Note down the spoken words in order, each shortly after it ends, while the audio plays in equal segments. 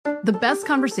The best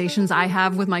conversations I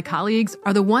have with my colleagues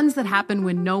are the ones that happen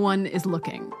when no one is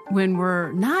looking, when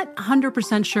we're not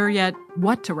 100% sure yet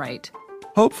what to write.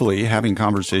 Hopefully, having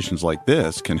conversations like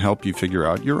this can help you figure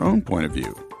out your own point of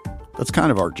view. That's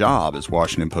kind of our job as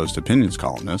Washington Post opinions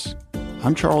columnists.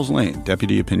 I'm Charles Lane,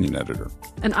 Deputy Opinion Editor.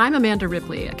 And I'm Amanda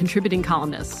Ripley, a contributing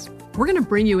columnist. We're going to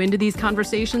bring you into these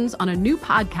conversations on a new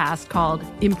podcast called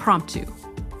Impromptu.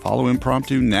 Follow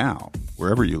Impromptu now,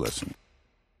 wherever you listen.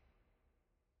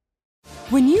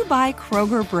 When you buy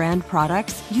Kroger brand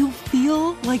products, you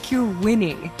feel like you're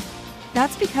winning.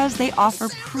 That's because they offer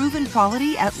proven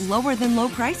quality at lower than low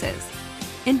prices.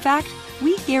 In fact,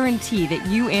 we guarantee that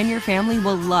you and your family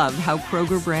will love how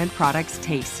Kroger brand products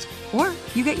taste, or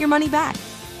you get your money back.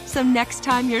 So next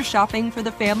time you're shopping for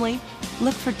the family,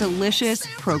 look for delicious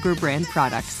Kroger brand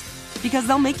products, because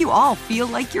they'll make you all feel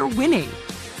like you're winning.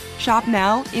 Shop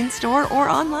now, in-store, or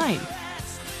online.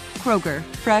 Kroger,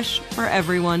 fresh for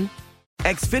everyone.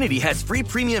 Xfinity has free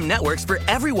premium networks for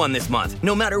everyone this month,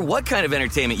 no matter what kind of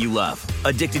entertainment you love.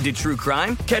 Addicted to true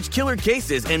crime? Catch killer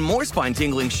cases and more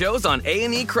spine-tingling shows on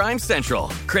A&E Crime Central.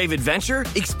 Crave adventure?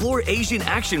 Explore Asian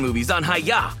action movies on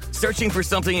Hi-YAH. Searching for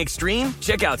something extreme?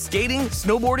 Check out skating,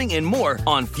 snowboarding, and more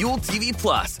on Fuel TV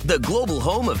Plus, the global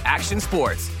home of action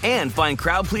sports. And find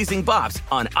crowd-pleasing bops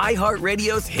on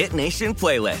iHeartRadio's Hit Nation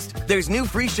playlist. There's new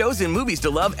free shows and movies to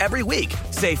love every week.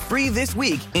 Say free this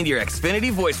week in your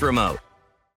Xfinity voice remote.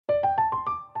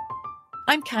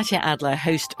 I'm Katya Adler,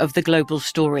 host of The Global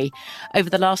Story. Over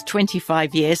the last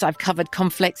 25 years, I've covered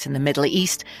conflicts in the Middle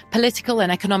East, political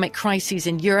and economic crises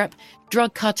in Europe,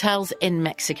 drug cartels in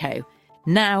Mexico.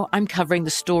 Now I'm covering the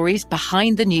stories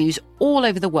behind the news all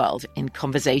over the world in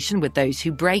conversation with those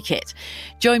who break it.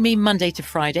 Join me Monday to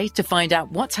Friday to find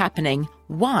out what's happening,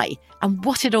 why, and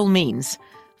what it all means.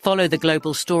 Follow The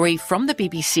Global Story from the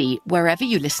BBC wherever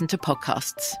you listen to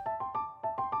podcasts.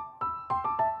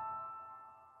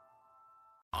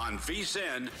 On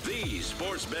VSiN, the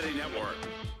Sports Betting Network.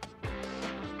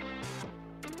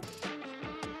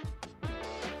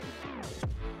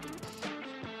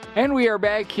 And we are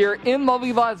back here in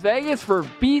lovely Las Vegas for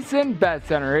VSiN Bet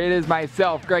Center. It is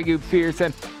myself, Greg Oops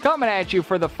Peterson, coming at you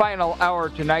for the final hour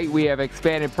tonight. We have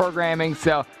expanded programming,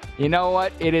 so you know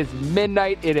what? It is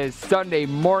midnight. It is Sunday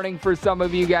morning for some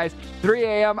of you guys. 3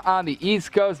 a.m. on the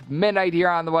East Coast, midnight here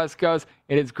on the West Coast.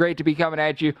 It is great to be coming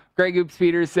at you. Greg Oops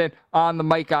Peterson on the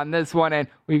mic on this one, and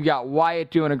we've got Wyatt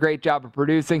doing a great job of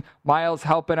producing. Miles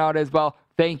helping out as well.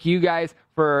 Thank you guys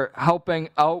for helping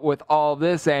out with all of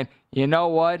this, and you know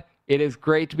what? It is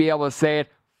great to be able to say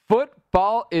it.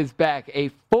 Football is back. A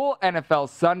full NFL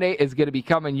Sunday is going to be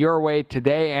coming your way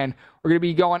today, and we're going to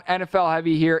be going NFL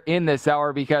heavy here in this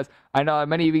hour because I know that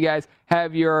many of you guys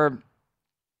have your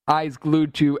eyes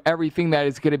glued to everything that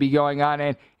is going to be going on,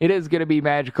 and it is going to be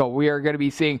magical. We are going to be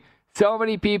seeing so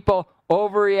many people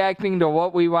overreacting to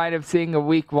what we wind up seeing in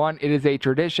week one. It is a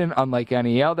tradition unlike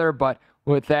any other, but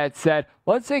with that said,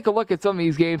 let's take a look at some of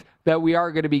these games that we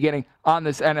are going to be getting on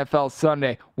this NFL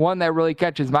Sunday. One that really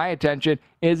catches my attention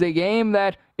is a game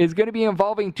that is going to be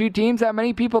involving two teams that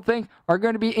many people think are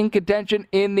going to be in contention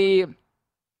in the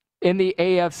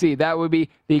AFC. That would be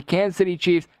the Kansas City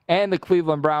Chiefs and the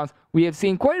Cleveland Browns. We have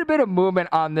seen quite a bit of movement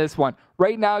on this one.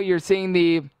 Right now, you're seeing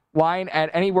the line at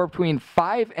anywhere between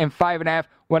 5 and 5.5.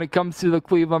 When it comes to the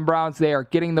Cleveland Browns, they are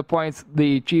getting the points.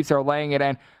 The Chiefs are laying it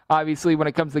in. Obviously, when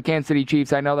it comes to the Kansas City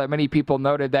Chiefs, I know that many people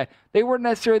noted that they weren't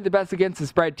necessarily the best against the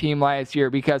spread team last year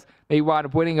because they wound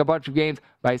up winning a bunch of games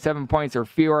by 7 points or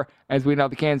fewer. As we know,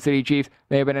 the Kansas City Chiefs,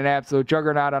 they have been an absolute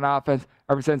juggernaut on offense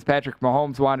ever since Patrick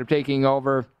Mahomes wound up taking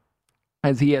over,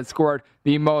 as he has scored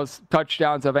the most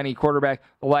touchdowns of any quarterback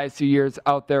the last 2 years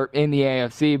out there in the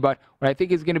AFC. But what I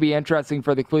think is going to be interesting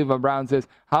for the Cleveland Browns is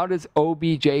how does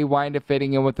OBJ wind up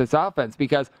fitting in with this offense?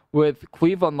 Because with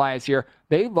Cleveland last year,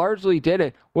 they largely did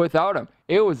it without him.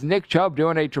 It was Nick Chubb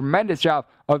doing a tremendous job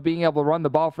of being able to run the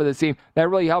ball for the team. That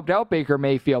really helped out Baker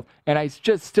Mayfield. And I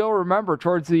just still remember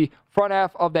towards the front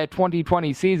half of that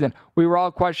 2020 season, we were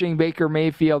all questioning Baker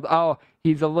Mayfield. Oh,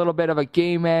 he's a little bit of a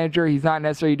game manager. He's not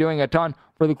necessarily doing a ton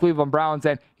for the Cleveland Browns,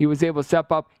 and he was able to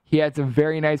step up. He had some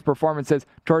very nice performances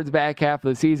towards the back half of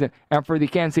the season. And for the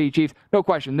Kansas City Chiefs, no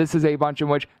question, this is a bunch in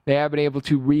which they have been able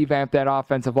to revamp that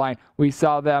offensive line. We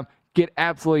saw them get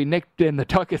absolutely nicked in the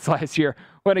tuckets last year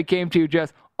when it came to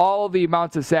just all the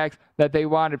amounts of sacks that they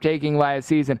wound up taking last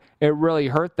season. It really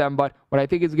hurt them, but what I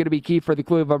think is going to be key for the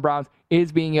Cleveland Browns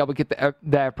is being able to get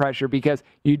that pressure, because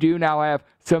you do now have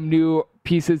some new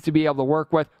pieces to be able to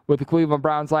work with. With the Cleveland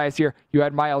Browns last year, you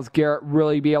had Myles Garrett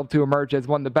really be able to emerge as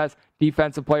one of the best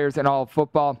defensive players in all of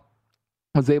football.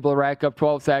 Was able to rack up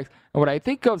 12 sacks. And what I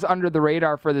think goes under the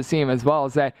radar for the team as well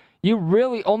is that you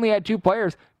really only had 2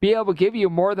 players be able to give you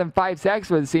more than 5 sacks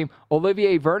for the team.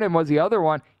 Olivier Vernon was the other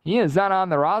one. He is not on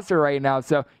the roster right now,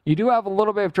 so you do have a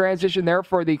little bit of transition there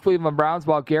for the Cleveland Browns,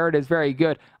 while Garrett is very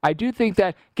good. I do think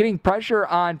that getting pressure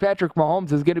on Patrick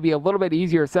Mahomes is going to be a little bit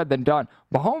easier said than done.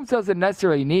 Mahomes doesn't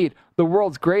necessarily need the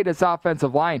world's greatest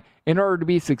offensive line in order to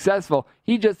be successful.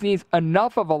 He just needs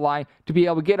enough of a line to be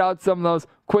able to get out some of those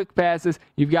quick passes.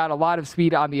 You've got a lot of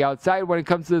speed on the outside when it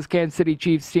comes to this Kansas City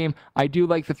Chiefs team. I do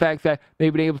like the fact that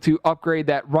they've been able to upgrade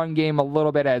that run game a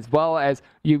little bit, as well as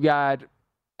you've got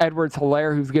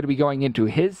Edwards-Helaire, who's going to be going into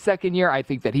his second year. I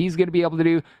think that he's going to be able to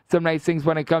do some nice things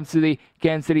when it comes to the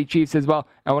Kansas City Chiefs as well.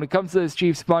 And when it comes to this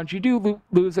Chiefs bunch, you do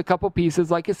lose a couple pieces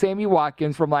like a Sammy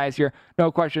Watkins from last year.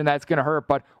 No question that's going to hurt.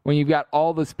 But when you've got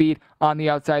all the speed on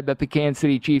the outside that the Kansas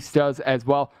City Chiefs does as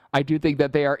well, I do think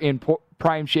that they are in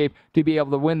prime shape to be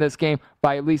able to win this game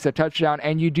by at least a touchdown.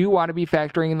 And you do want to be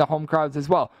factoring in the home crowds as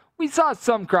well. We saw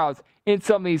some crowds in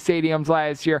some of these stadiums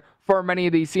last year for many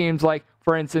of these teams, like,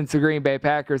 for instance, the Green Bay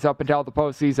Packers. Up until the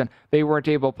postseason, they weren't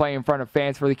able to play in front of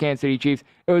fans for the Kansas City Chiefs.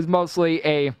 It was mostly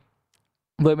a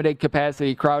limited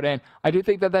capacity crowd, and I do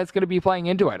think that that's going to be playing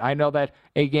into it. I know that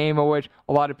a game in which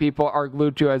a lot of people are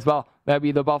glued to as well, that'd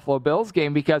be the Buffalo Bills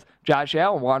game, because Josh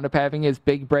Allen wound up having his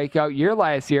big breakout year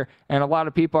last year, and a lot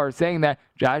of people are saying that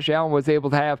Josh Allen was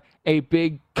able to have a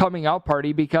big coming out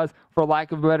party because, for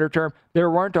lack of a better term,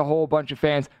 there weren't a whole bunch of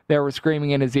fans that were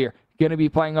screaming in his ear. Going to be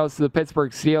playing host to the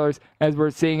Pittsburgh Steelers, as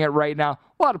we're seeing it right now.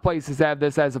 A lot of places have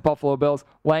this as the Buffalo Bills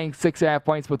laying 6.5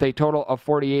 points with a total of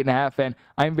 48.5, and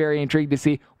I'm very intrigued to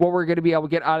see what we're going to be able to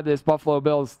get out of this Buffalo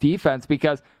Bills defense,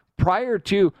 because prior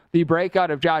to the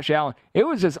breakout of Josh Allen, it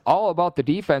was just all about the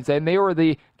defense, and they were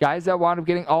the guys that wound up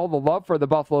getting all the love for the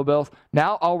Buffalo Bills.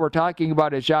 Now all we're talking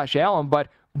about is Josh Allen, but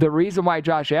the reason why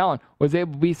Josh Allen was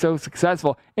able to be so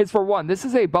successful is, for one, this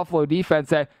is a Buffalo defense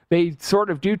that they sort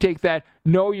of do take that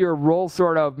know your role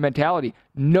sort of mentality.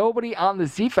 Nobody on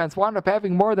this defense wound up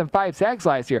having more than 5 sacks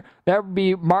last year. That would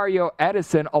be Mario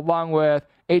Edison along with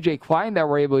A.J. Klein that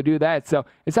were able to do that. So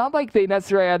it's not like they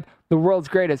necessarily had the world's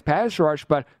greatest pass rush,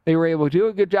 but they were able to do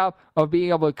a good job of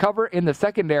being able to cover in the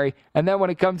secondary. And then when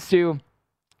it comes to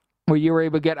what you were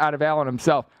able to get out of Allen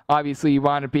himself, obviously you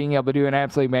wound up being able to do an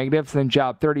absolutely magnificent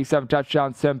job. 37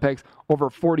 touchdowns, 7 picks, over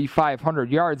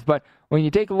 4,500 yards. But when you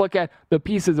take a look at the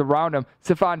pieces around him,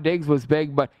 Stephon Diggs was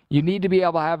big, but you need to be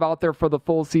able to have out there for the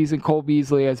full season Cole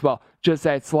Beasley as well. Just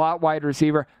that slot wide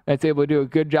receiver that's able to do a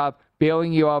good job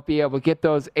bailing you out, be able to get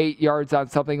those 8 yards on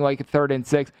something like a 3rd and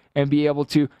 6, and be able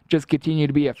to just continue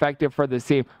to be effective for this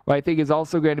team. What I think is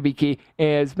also going to be key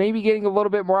is maybe getting a little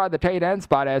bit more on the tight end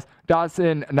spot, as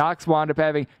Dawson Knox wound up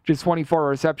having just 24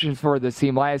 receptions for this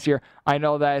team last year. I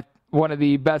know that one of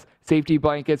the best safety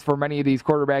blankets for many of these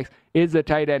quarterbacks is the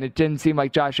tight end. It didn't seem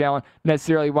like Josh Allen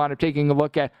necessarily wound up taking a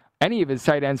look at any of his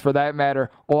tight ends for that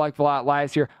matter a lot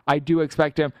last year. I do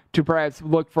expect him to perhaps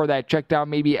look for that check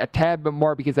down maybe a tad bit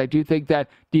more, because I do think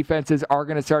that defenses are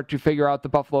going to start to figure out the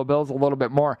Buffalo Bills a little bit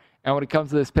more. And when it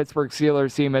comes to this Pittsburgh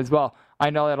Steelers team as well,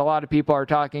 I know that a lot of people are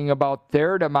talking about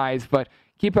their demise, but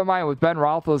keep in mind with Ben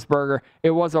Roethlisberger,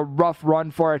 it was a rough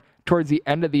run for it towards the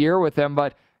end of the year with him,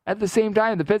 but at the same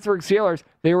time, the Pittsburgh Steelers,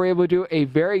 they were able to do a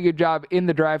very good job in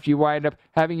the draft. You wind up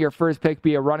having your first pick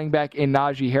be a running back in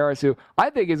Najee Harris, who I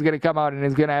think is going to come out and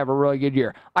is going to have a really good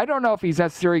year. I don't know if he's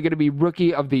necessarily going to be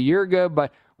rookie of the year good,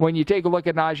 but when you take a look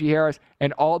at Najee Harris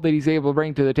and all that he's able to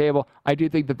bring to the table, I do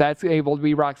think that that's able to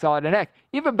be rock solid. And heck,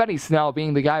 even Benny Snell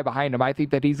being the guy behind him, I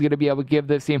think that he's going to be able to give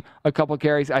this team a couple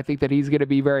carries. I think that he's going to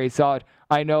be very solid.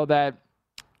 I know that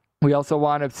we also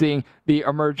wound up seeing the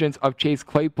emergence of Chase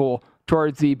Claypool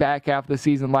towards the back half of the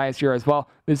season last year as well.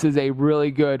 This is a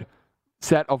really good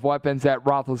set of weapons that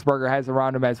Roethlisberger has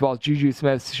around him as well. Juju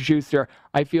Smith-Schuster,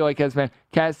 I feel like, has been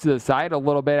cast to the side a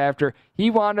little bit after he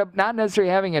wound up not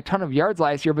necessarily having a ton of yards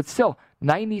last year, but still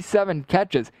 97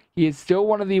 catches. He is still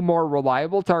one of the more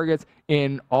reliable targets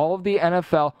in all of the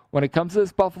NFL. When it comes to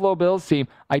this Buffalo Bills team,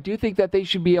 I do think that they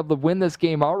should be able to win this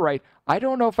game outright. I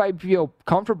don't know if I feel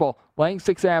comfortable laying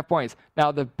 6.5 points.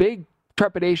 Now, the big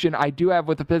trepidation I do have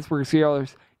with the Pittsburgh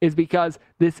Steelers is because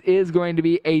this is going to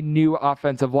be a new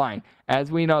offensive line. As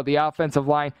we know, the offensive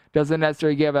line doesn't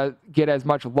necessarily get as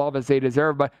much love as they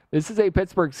deserve, but this is a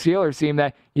Pittsburgh Steelers team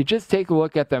that you just take a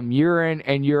look at them year in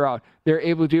and year out. They're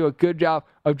able to do a good job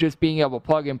of just being able to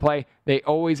plug and play. They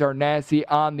always are nasty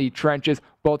on the trenches,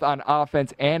 both on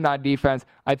offense and on defense.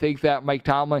 I think that Mike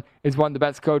Tomlin is one of the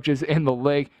best coaches in the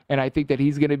league, and I think that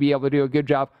he's going to be able to do a good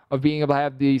job of being able to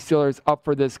have the Steelers up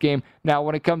for this game. Now,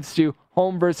 when it comes to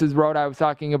home versus road, I was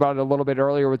talking about it a little bit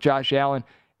earlier with Josh Allen.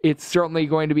 it's certainly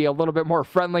going to be a little bit more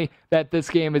friendly that this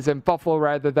game is in Buffalo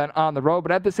rather than on the road.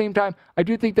 But at the same time, I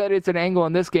do think that it's an angle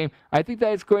in this game. I think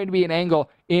that it's going to be an angle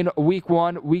in week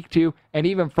 1, week 2, and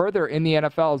even further in the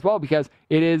NFL as well, because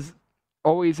it is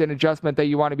always an adjustment that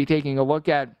you want to be taking a look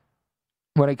at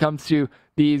when it comes to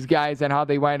these guys and how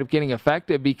they wind up getting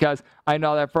affected, because I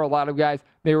know that for a lot of guys,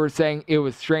 they were saying it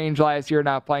was strange last year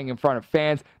not playing in front of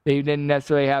fans. They didn't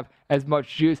necessarily have as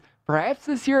much juice. Perhaps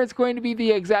this year it's going to be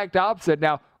the exact opposite.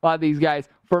 Now, a lot of these guys,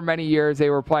 for many years, they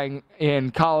were playing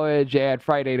in college, they had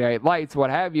Friday Night Lights, what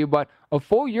have you, but a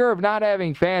full year of not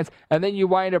having fans, and then you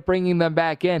wind up bringing them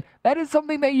back in, that is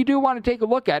something that you do want to take a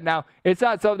look at. Now, it's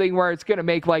not something where it's going to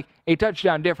make like a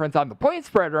touchdown difference on the point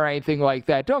spread or anything like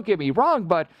that. Don't get me wrong,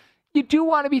 but you do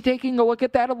want to be taking a look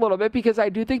at that a little bit, because I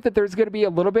do think that there's going to be a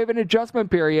little bit of an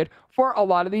adjustment period for a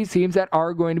lot of these teams that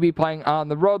are going to be playing on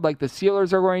the road, like the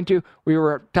Steelers are going to. We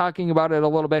were talking about it a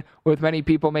little bit with many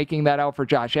people making that out for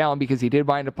Josh Allen because he did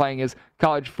wind up playing his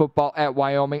college football at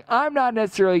Wyoming. I'm not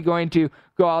necessarily going to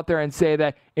go out there and say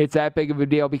that it's that big of a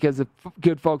deal, because the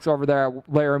good folks over there at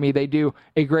Laramie, they do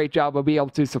a great job of being able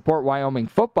to support Wyoming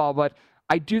football, but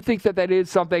I do think that that is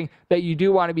something that you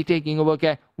do want to be taking a look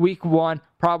at week 1,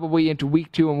 probably into week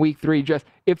 2 and week 3, just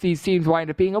if these teams wind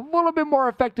up being a little bit more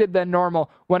affected than normal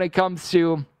when it comes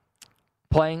to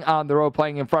playing on the road,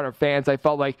 playing in front of fans. I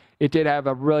felt like it did have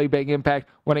a really big impact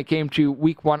when it came to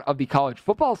week 1 of the college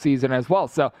football season as well.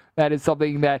 So that is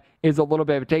something that is a little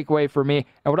bit of a takeaway for me.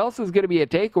 And what else is going to be a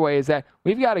takeaway is that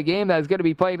we've got a game that is going to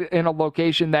be played in a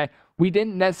location that we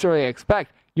didn't necessarily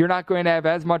expect. You're not going to have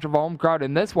as much of a home crowd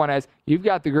in this one as you've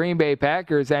got the Green Bay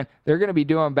Packers, and they're going to be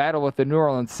doing battle with the New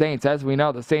Orleans Saints. As we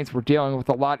know, the Saints were dealing with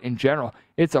a lot in general.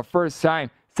 It's the first time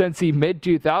since the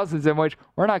mid-2000s in which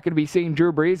we're not going to be seeing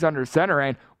Drew Brees under center.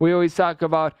 And we always talk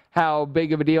about how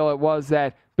big of a deal it was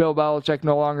that Bill Belichick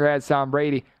no longer had Tom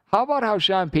Brady. How about how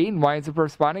Sean Payton winds up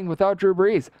responding without Drew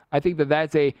Brees? I think that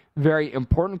that's a very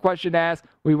important question to ask.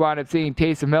 We wound up seeing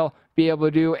Taysom Hill be able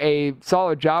to do a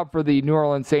solid job for the New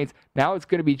Orleans Saints. Now it's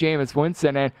going to be Jameis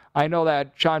Winston, and I know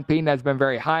that Sean Payton has been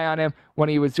very high on him when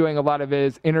he was doing a lot of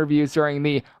his interviews during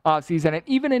the offseason, and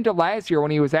even into last year when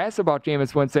he was asked about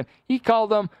Jameis Winston, he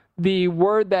called him, the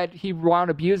word that he wound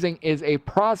up using is a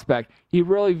prospect. He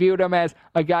really viewed him as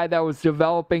a guy that was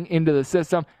developing into the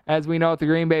system. As we know at the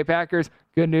Green Bay Packers,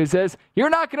 good news is you're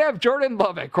not going to have Jordan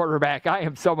Love at quarterback. I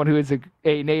am someone who is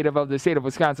a native of the state of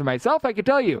Wisconsin myself. I can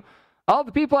tell you, all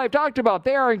the people I've talked about,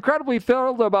 they are incredibly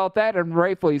thrilled about that, and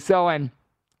rightfully so. And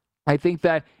I think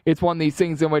that it's one of these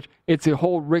things in which it's a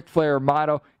whole Ric Flair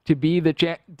motto: to be the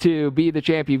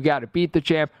champ, you've got to beat the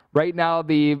champ. Right now,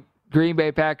 the Green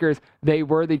Bay Packers, they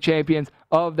were the champions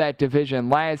of that division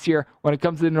last year. When it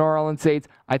comes to the New Orleans Saints,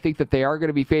 I think that they are going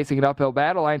to be facing an uphill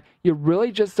battle, and you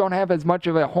really just don't have as much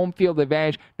of a home field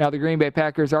advantage. Now, the Green Bay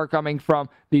Packers are coming from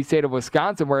the state of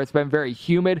Wisconsin, where it's been very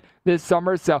humid this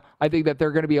summer, so I think that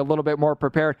they're going to be a little bit more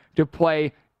prepared to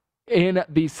play in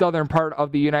the southern part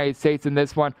of the United States in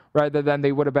this one, rather than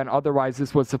they would have been otherwise.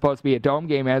 This was supposed to be a dome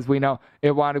game, as we know.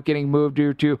 It wound up getting moved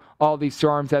due to all these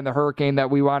storms and the hurricane that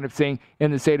we wound up seeing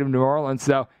in the state of New Orleans.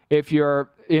 So if you're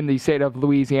in the state of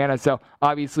Louisiana, so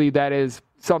obviously that is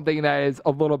something that is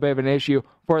a little bit of an issue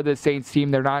for the Saints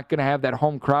team. They're not going to have that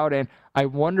home crowd, and I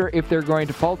wonder if they're going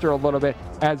to falter a little bit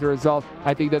as a result.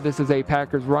 I think that this is a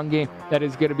Packers run game that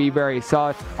is going to be very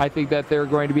solid. I think that they're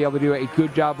going to be able to do a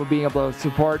good job of being able to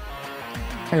support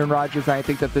Aaron Rodgers, and I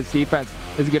think that this defense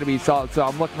is going to be solid. So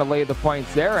I'm looking to lay the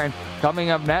points there. And coming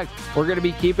up next, we're going to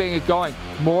be keeping it going.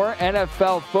 More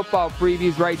NFL football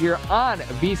previews right here on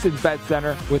VSiN's Bet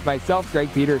Center with myself,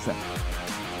 Greg Peterson.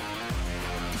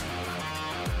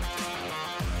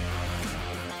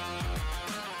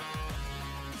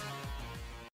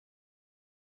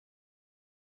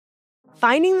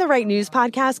 Finding the right news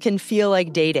podcast can feel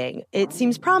like dating. It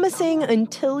seems promising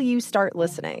until you start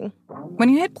listening. When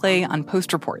you hit play on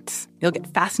Post Reports, you'll get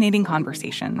fascinating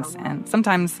conversations and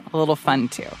sometimes a little fun,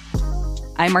 too.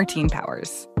 I'm Martine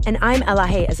Powers. And I'm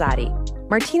Elahe Azadi.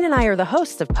 Martine and I are the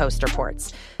hosts of Post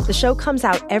Reports. The show comes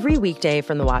out every weekday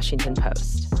from The Washington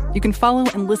Post. You can follow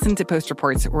and listen to Post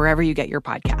Reports wherever you get your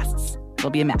podcasts. It'll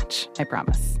be a match, I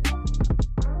promise.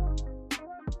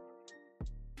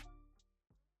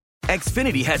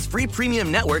 Xfinity has free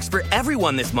premium networks for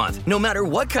everyone this month, no matter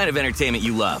what kind of entertainment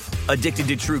you love. Addicted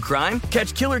to true crime?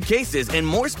 Catch killer cases and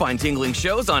more spine-tingling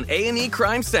shows on A&E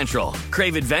Crime Central.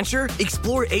 Crave adventure?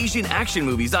 Explore Asian action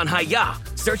movies on Hi-YAH.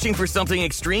 Searching for something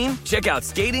extreme? Check out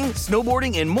skating,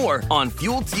 snowboarding, and more on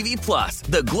Fuel TV Plus,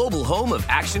 the global home of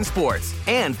action sports.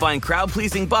 And find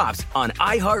crowd-pleasing bops on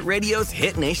iHeartRadio's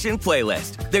Hit Nation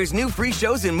playlist. There's new free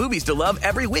shows and movies to love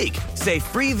every week. Say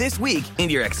free this week in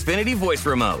your Xfinity voice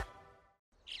remote.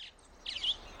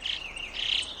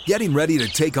 Getting ready to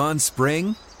take on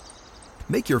spring?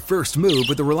 Make your first move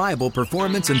with the reliable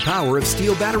performance and power of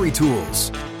Steel battery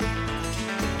tools.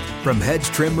 From hedge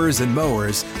trimmers and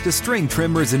mowers to string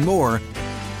trimmers and more,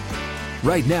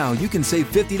 right now you can save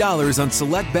 $50 on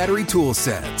select battery tool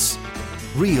sets.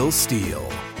 Real Steel.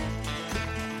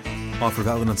 Offer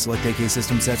valid on select AK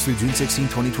system sets through June 16,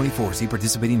 2024. See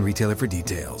participating retailer for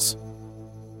details.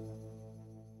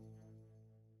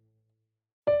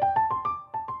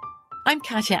 I'm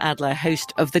Katya Adler,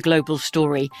 host of The Global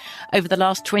Story. Over the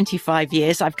last 25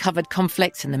 years, I've covered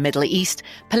conflicts in the Middle East,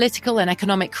 political and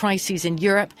economic crises in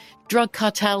Europe, drug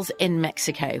cartels in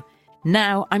Mexico.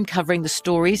 Now I'm covering the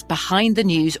stories behind the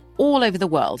news all over the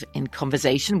world in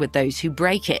conversation with those who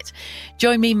break it.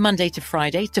 Join me Monday to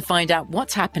Friday to find out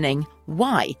what's happening,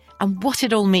 why, and what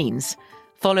it all means.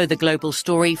 Follow The Global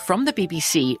Story from the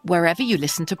BBC wherever you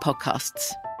listen to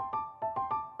podcasts.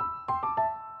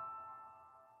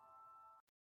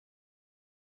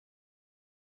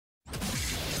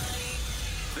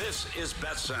 This is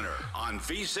Bet Center on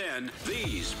VSiN,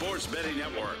 the Sports Betting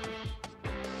Network.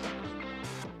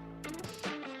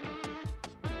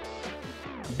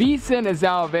 VSiN is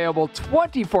now available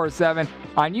 24/7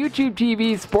 on YouTube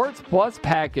TV Sports Plus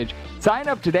package. Sign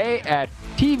up today at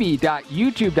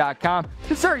tv.youtube.com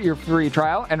to start your free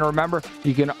trial. And remember,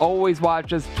 you can always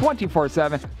watch us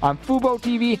 24/7 on Fubo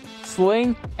TV,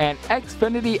 Sling, and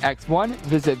Xfinity X1.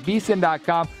 Visit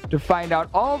vsin.com to find out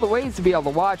all the ways to be able to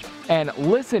watch and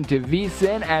listen to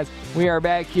VSiN as we are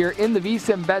back here in the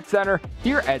VSiN Bet Center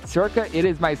here at Circa. It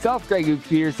is myself, Greg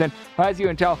Peterson, as you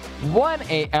until 1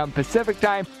 a.m. Pacific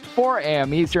time, 4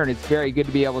 a.m. Eastern. It's very good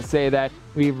to be able to say that.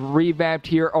 We've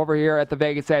revamped over here at the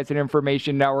Vegas Stats and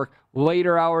Information Network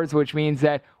later hours, which means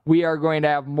that we are going to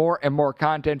have more and more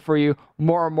content for you,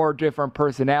 more and more different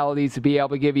personalities to be able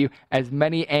to give you as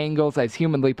many angles as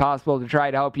humanly possible to try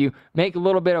to help you make a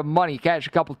little bit of money, catch a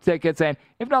couple tickets, and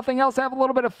if nothing else, have a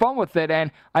little bit of fun with it.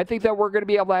 And I think that we're going to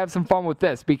be able to have some fun with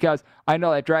this because I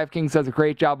know that DraftKings does a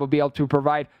great job of being able to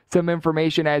provide some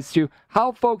information as to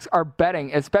how folks are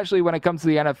betting, especially when it comes to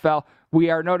the NFL. We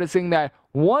are noticing that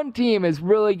one team is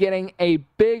really getting a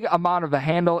big amount of a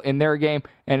handle in their game,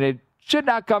 and it should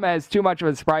not come as too much of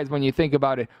a surprise when you think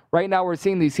about it. Right now, we're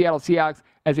seeing the Seattle Seahawks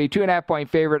as a 2.5-point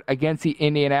favorite against the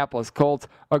Indianapolis Colts,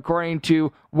 according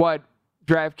to what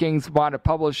DraftKings wanted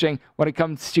publishing when it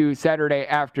comes to Saturday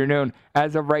afternoon.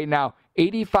 As of right now,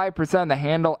 85% of the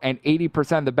handle and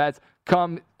 80% of the bets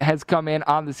has come in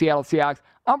on the Seattle Seahawks.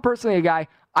 I'm personally a guy,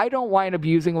 I don't wind up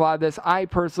using a lot of this. I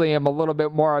personally am a little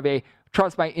bit more of a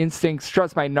trust my instincts,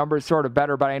 trust my numbers sort of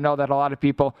better, but I know that a lot of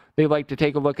people, they like to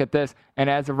take a look at this. And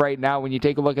as of right now, when you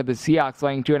take a look at the Seahawks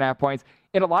laying 2.5 points,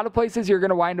 in a lot of places, you're going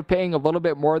to wind up paying a little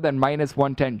bit more than minus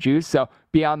 110 juice. So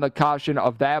be on the caution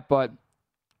of that. But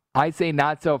I say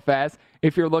not so fast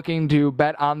if you're looking to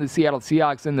bet on the Seattle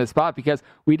Seahawks in this spot, because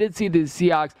we did see the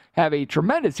Seahawks have a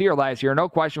tremendous year last year. No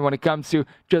question when it comes to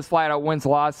just flat out wins,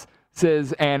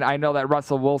 losses. And I know that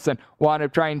Russell Wilson wound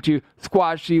up trying to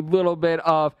squash the little bit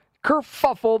of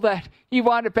kerfuffle that he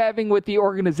wound up having with the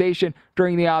organization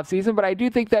during the offseason, but I do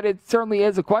think that it certainly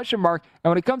is a question mark. And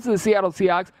when it comes to the Seattle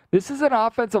Seahawks, this is an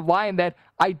offensive line that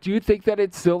I do think that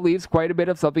it still leaves quite a bit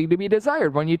of something to be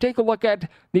desired. When you take a look at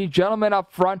the gentleman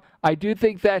up front, I do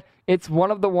think that it's one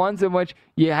of the ones in which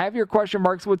you have your question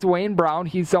marks with Dwayne Brown.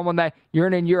 He's someone that year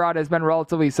in and year out has been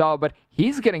relatively solid, but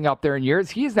he's getting up there in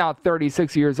years. He's now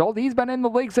 36 years old. He's been in the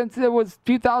league since it was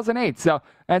 2008. So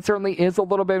that certainly is a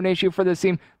little bit of an issue for this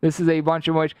team. This is a bunch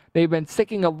in which they've been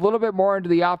sticking a little bit more into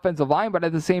the offensive line, but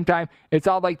at the same time, it's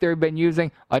not like they've been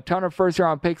using a ton of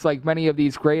first-round picks like many of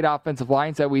these great offensive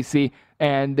lines that we see,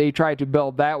 and they try to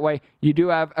build that way. You do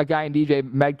have a guy in DJ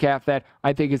Metcalf that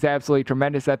I think is absolutely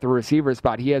tremendous at the receiver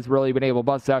spot. He has really been able to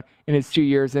bust out in his 2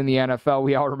 years in the NFL.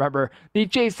 We all remember the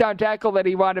chase down tackle that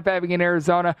he wound up having in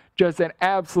Arizona. Just an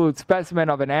absolute specimen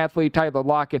of an athlete. Tyler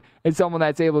Lockett is someone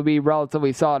that's able to be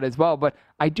relatively solid as well. But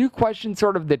I do question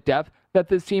sort of the depth that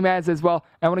this team has as well.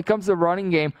 And when it comes to the running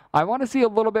game, I want to see a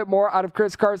little bit more out of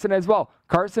Chris Carson as well.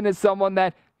 Carson is someone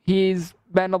that he's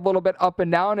been a little bit up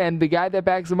and down, and the guy that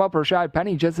backs him up, Rashad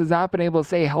Penny, just has not been able to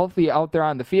stay healthy out there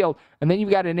on the field. And then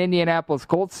you've got an Indianapolis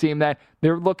Colts team that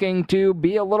they're looking to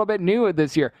be a little bit new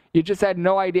this year. You just had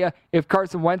no idea if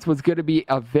Carson Wentz was going to be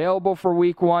available for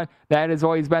week one. That has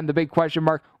always been the big question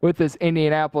mark with this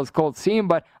Indianapolis Colts team.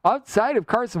 But outside of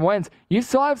Carson Wentz, you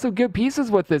still have some good pieces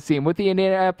with this team. With the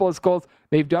Indianapolis Colts,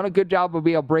 they've done a good job of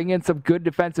being able to bring in some good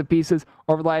defensive pieces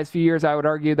over the last few years. I would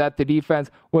argue that the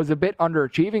defense was a bit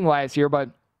underachieving last year,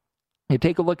 but you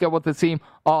take a look at what the team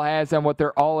all has and what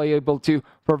they're all able to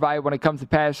provide when it comes to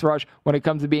pass rush, when it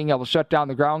comes to being able to shut down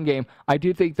the ground game. I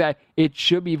do think that it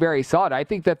should be very solid. I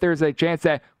think that there's a chance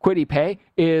that Kwity Paye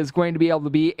is going to be able to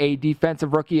be a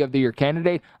defensive rookie of the year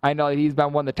candidate. I know that he's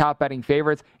been one of the top betting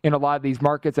favorites in a lot of these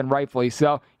markets, and rightfully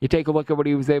so. You take a look at what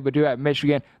he was able to do at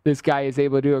Michigan. This guy is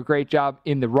able to do a great job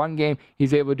in the run game.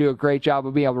 He's able to do a great job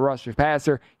of being able to rush the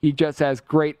passer. He just has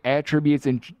great attributes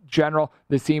in general.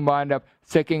 The team will end up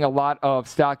sticking a lot of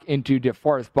stock into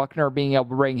DeForest Buckner, being able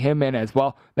to bring him in as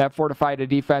well. That fortified a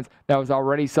defense that was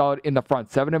already solid in the front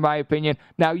seven, in my opinion.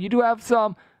 Now, you do have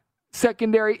some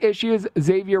secondary issues.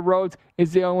 Xavier Rhodes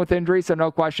is dealing with injury, so no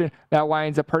question that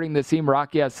winds up hurting the team.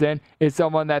 Rocky Ya-Sin is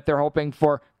someone that they're hoping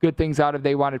for good things out of.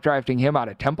 They wound up drafting him out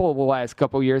of Temple the last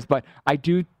couple of years, but I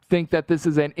do think that this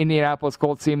is an Indianapolis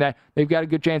Colts team that they've got a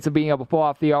good chance of being able to pull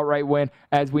off the outright win.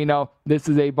 As we know, this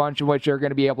is a bunch in which they're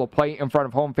going to be able to play in front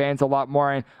of home fans a lot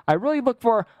more, and I really look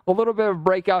for a little bit of a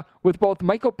breakout with both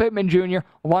Michael Pittman Jr.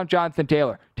 along Jonathan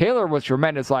Taylor. Taylor was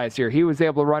tremendous last year. He was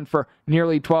able to run for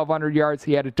nearly 1,200 yards.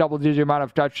 He had a double-digit amount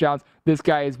of touchdowns. This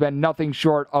guy has been nothing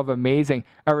short of amazing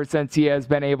ever since he has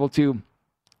been able to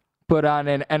put on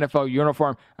an NFL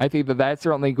uniform. I think that that's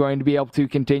certainly going to be able to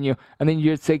continue. And then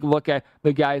you just take a look at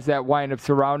the guys that wind up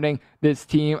surrounding this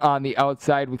team on the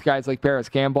outside with guys like Paris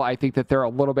Campbell. I think that they're a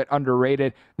little bit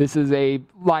underrated. This is a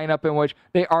lineup in which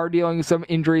they are dealing with some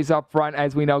injuries up front.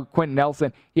 As we know, Quentin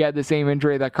Nelson, he had the same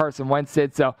injury that Carson Wentz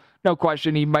did, so no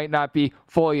question he might not be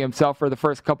fully himself for the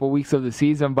first couple weeks of the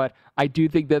season, but I do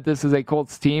think that this is a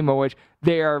Colts team in which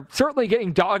they are certainly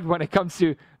getting dogged when it comes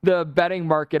to the betting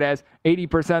market, as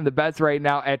 80% of the bets right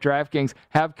now at DraftKings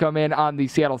have come in on the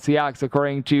Seattle Seahawks,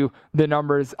 according to the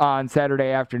numbers on Saturday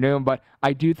afternoon. But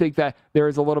I do think that there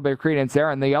is a little bit of credence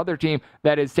there. And the other team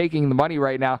that is taking the money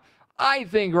right now, I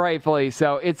think rightfully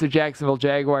so, it's the Jacksonville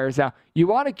Jaguars. Now, you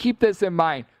want to keep this in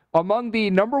mind. Among the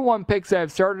number one picks that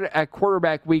have started at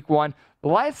quarterback week one, the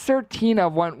last 13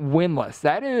 have went winless.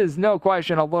 That is no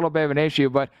question a little bit of an issue,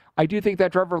 but I do think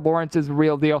that Trevor Lawrence is the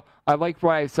real deal. I liked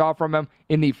what I saw from him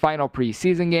in the final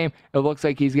preseason game. It looks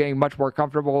like he's getting much more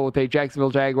comfortable with a Jacksonville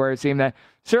Jaguars team that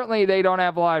certainly they don't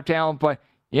have a lot of talent, but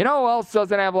you know who else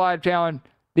doesn't have a lot of talent?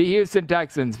 The Houston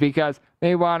Texans, because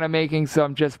they wound up making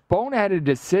some just boneheaded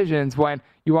decisions when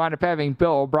you wound up having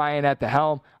Bill O'Brien at the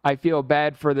helm. I feel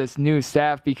bad for this new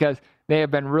staff because they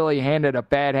have been really handed a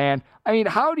bad hand. I mean,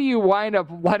 how do you wind up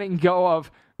letting go of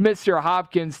Mr.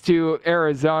 Hopkins to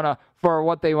Arizona for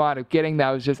what they wound up getting?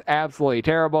 That was just absolutely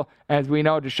terrible. As we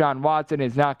know, Deshaun Watson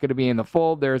is not going to be in the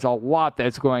fold. There's a lot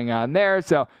that's going on there.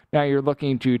 So now you're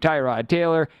looking to Tyrod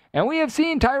Taylor. And we have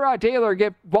seen Tyrod Taylor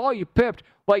get volume pipped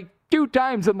like 2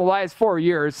 times in the last 4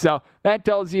 years. So that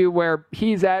tells you where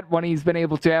he's at when he's been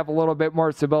able to have a little bit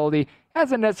more stability.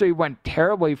 Hasn't necessarily went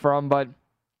terribly for him, but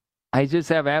I just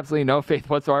have absolutely no faith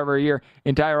whatsoever here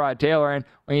in Tyrod Taylor. And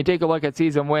when you take a look at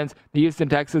season wins, the Houston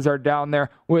Texans are down there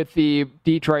with the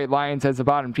Detroit Lions as the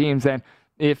bottom teams. And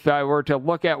if I were to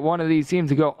look at one of these teams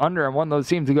to go under and one of those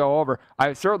teams to go over,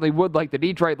 I certainly would like the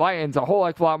Detroit Lions a whole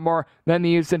heck of a lot more than the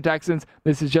Houston Texans.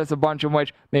 This is just a bunch in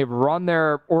which they've run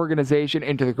their organization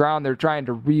into the ground. They're trying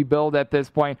to rebuild at this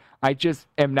point. I just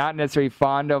am not necessarily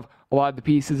fond of a lot of the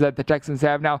pieces that the Texans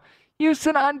have now.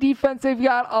 Houston on defense, they've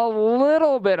got a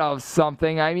little bit of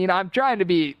something. I mean, I'm trying to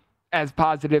be as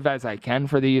positive as I can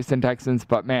for the Houston Texans,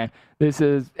 but man, this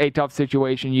is a tough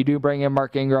situation. You do bring in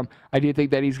Mark Ingram. I do think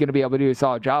that he's going to be able to do a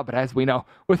solid job, but as we know,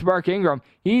 with Mark Ingram,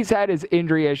 he's had his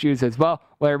injury issues as well.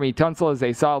 Laramie Tunsil is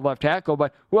a solid left tackle,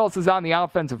 but who else is on the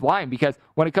offensive line? Because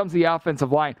when it comes to the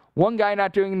offensive line, one guy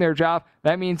not doing their job,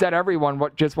 that means that everyone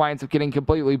just winds up getting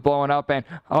completely blown up. And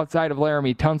outside of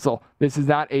Laramie Tunsil, this is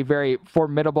not a very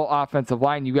formidable offensive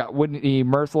line. You got Whitney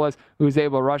Merciless, who's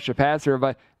able to rush the passer,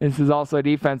 but this is also a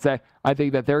defense that I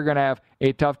think that they're going to have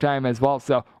a tough time as well.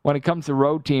 So when it comes to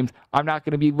road teams, I'm not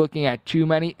going to be looking at too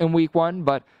many in week one,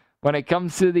 but when it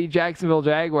comes to the Jacksonville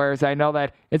Jaguars, I know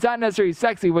that it's not necessarily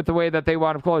sexy with the way that they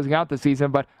wound up closing out the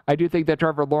season, but I do think that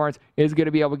Trevor Lawrence is going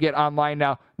to be able to get online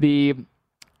now. The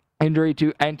injury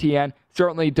to NTN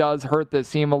certainly does hurt this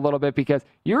team a little bit, because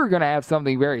you're going to have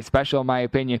something very special, in my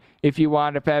opinion, if you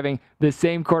wind up having the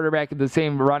same quarterback and the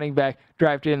same running back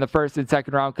drafted in the first and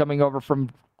second round coming over from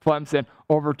Clemson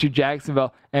over to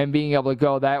Jacksonville and being able to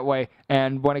go that way.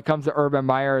 And when it comes to Urban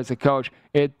Meyer as a coach,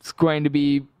 it's going to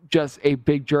be just a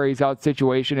big jury's out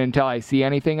situation until I see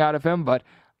anything out of him. But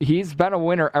he's been a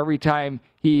winner every time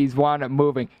he's wound up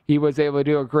moving. He was able to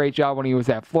do a great job when he was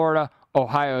at Florida,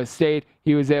 Ohio State.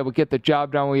 He was able to get the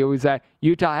job done when he was at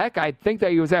Utah. Heck, I think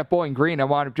that he was at Bowling Green and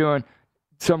wound up doing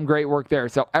some great work there.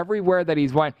 So everywhere that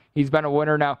he's went, he's been a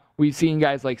winner. Now, we've seen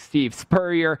guys like Steve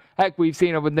Spurrier. Heck, we've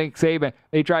seen it with Nick Saban.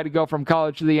 They tried to go from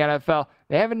college to the NFL.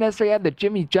 They haven't necessarily had the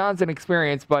Jimmy Johnson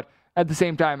experience, but at the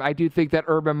same time, I do think that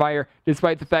Urban Meyer,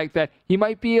 despite the fact that he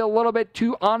might be a little bit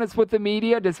too honest with the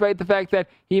media, despite the fact that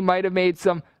he might have made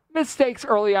some mistakes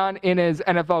early on in his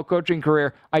NFL coaching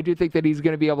career, I do think that he's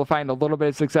going to be able to find a little bit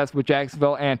of success with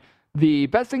Jacksonville. And the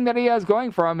best thing that he has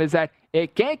going for him is that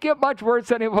it can't get much worse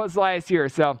than it was last year.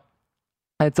 So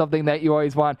that's something that you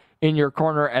always want in your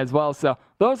corner as well. So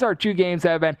those are two games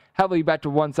that have been heavily bet to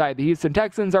one side. The Houston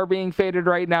Texans are being faded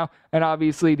right now, and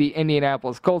obviously the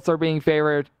Indianapolis Colts are being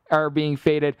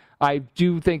faded. I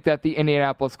do think that the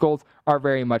Indianapolis Colts are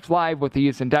very much live with the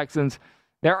Houston Texans.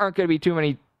 There aren't going to be too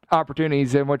many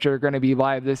opportunities in which are going to be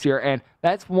live this year, and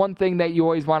that's one thing that you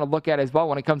always want to look at as well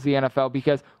when it comes to the NFL,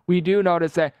 because we do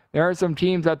notice that there are some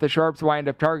teams that the Sharps wind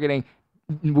up targeting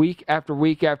week after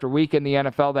week after week in the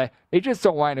NFL that they just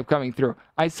don't wind up coming through.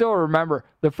 I still remember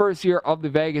the first year of the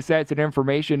Vegas Stats and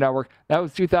Information Network. That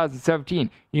was 2017.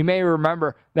 You may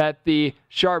remember that the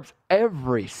Sharps,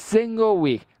 every single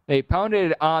week, they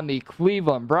pounded on the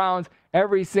Cleveland Browns.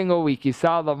 Every single week, you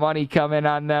saw the money come in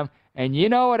on them. And you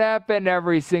know what happened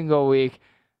every single week?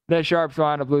 The Sharps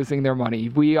wound up losing their money.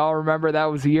 We all remember that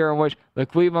was the year in which the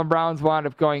Cleveland Browns wound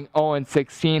up going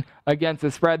 0-16 against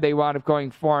the spread. They wound up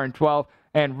going 4-12.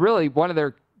 And really, one of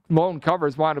their lone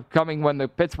covers wound up coming when the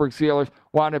Pittsburgh Steelers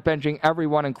wound up benching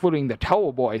everyone, including the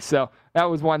Towel Boys. So that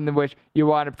was one in which you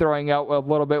wound up throwing out a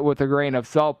little bit with a grain of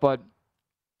salt. But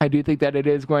I do think that it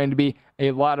is going to be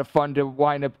a lot of fun to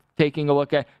wind up taking a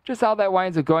look at just how that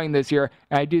winds up going this year.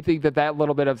 And I do think that that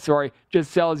little bit of story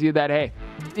just tells you that, hey,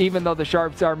 even though the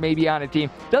Sharps are maybe on a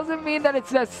team, doesn't mean that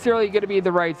it's necessarily going to be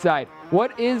the right side.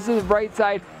 What is the right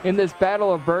side in this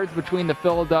battle of birds between the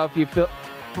Philadelphia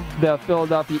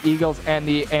Eagles and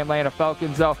the Atlanta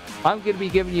Falcons? So I'm going to be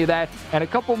giving you that and a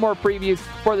couple more previews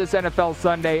for this NFL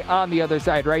Sunday on the other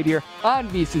side right here on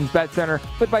VSiN's Bet Center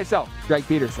with myself, Greg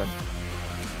Peterson.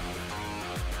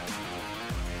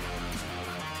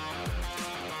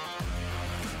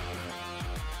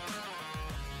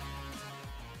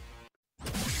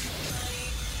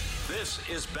 This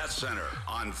is Bet Center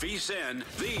on VSiN,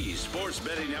 the Sports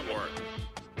Betting Network.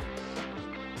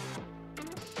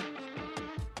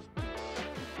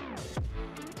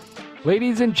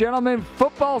 Ladies and gentlemen,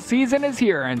 football season is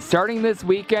here, and starting this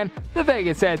weekend, the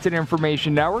Vegas Stats and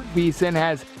Information Network, VSiN,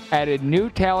 has added new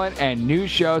talent and new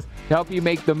shows to help you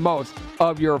make the most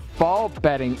of your fall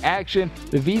betting action.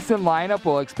 The VSiN lineup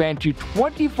will expand to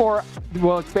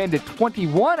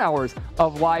 21 hours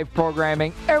of live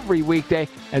programming every weekday,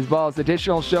 as well as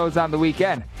additional shows on the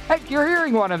weekend. Heck, you're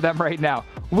hearing one of them right now.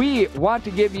 We want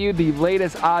to give you the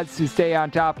latest odds to stay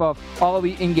on top of all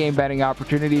the in-game betting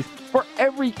opportunities for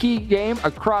every key game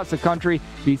across the country.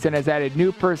 VSiN has added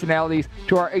new personalities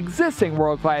to our existing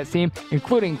world-class team,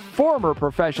 including former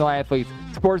professional athletes,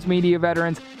 sports media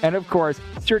veterans, and of course,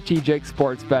 strategic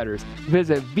sports bettors.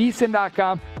 Visit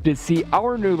VSiN.com to see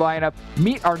our new lineup,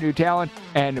 meet our new talent,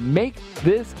 and make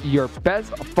this your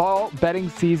best fall betting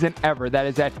season ever. That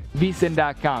is at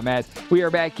VSiN.com. As we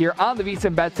are back here on the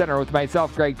VSiN Bet Center with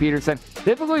myself, Greg Peterson.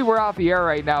 Typically, we're off the air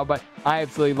right now, but I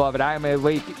absolutely love it. I am a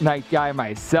late night guy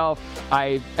myself.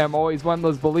 I am always one of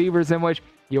those believers in which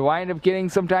you wind up getting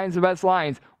sometimes the best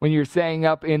lines when you're staying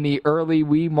up in the early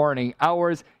wee morning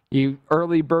hours. You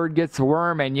early bird gets the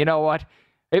worm, and you know what?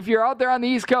 If you're out there on the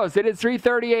East Coast, it is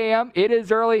 3:30 a.m. It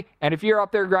is early, and if you're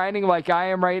up there grinding like I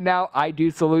am right now, I do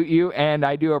salute you, and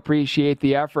I do appreciate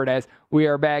the effort as we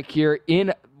are back here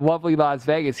in lovely Las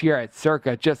Vegas here at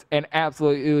Circa. Just an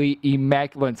absolutely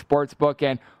immaculate sports book,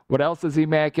 and what else is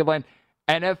immaculate?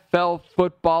 NFL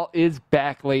football is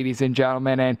back, ladies and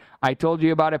gentlemen, and I told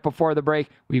you about it before the break.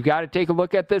 We've got to take a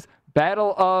look at this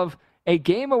battle of a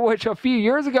game of which a few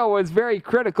years ago was very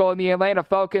critical in the Atlanta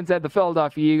Falcons and the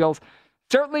Philadelphia Eagles.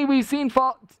 Certainly, we've seen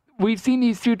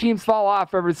these two teams fall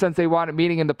off ever since they wound up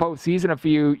meeting in the postseason a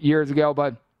few years ago,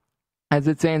 but As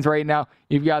it stands right now,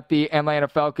 you've got the Atlanta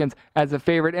Falcons as a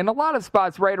favorite in a lot of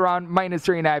spots right around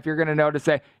 -3.5. You're going to notice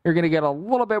that you're going to get a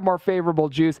little bit more favorable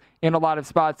juice in a lot of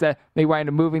spots that they wind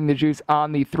up moving the juice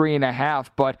on the 3.5.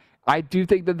 But I do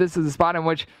think that this is a spot in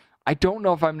which I don't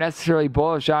know if I'm necessarily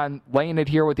bullish on laying it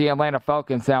here with the Atlanta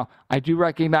Falcons. Now, I do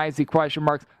recognize the question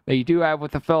marks that you do have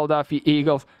with the Philadelphia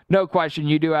Eagles. No question,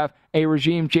 you do have a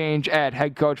regime change at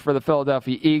head coach for the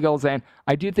Philadelphia Eagles, and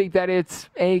I do think that it's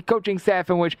a coaching staff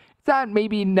in which it's not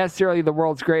maybe necessarily the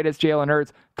world's greatest. Jalen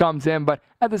Hurts comes in, but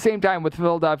at the same time with the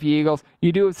Philadelphia Eagles,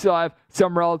 you do still have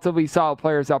some relatively solid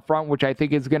players up front, which I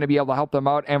think is going to be able to help them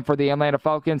out. And for the Atlanta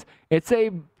Falcons, it's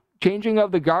a changing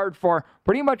of the guard for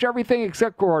pretty much everything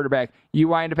except quarterback. You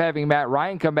wind up having Matt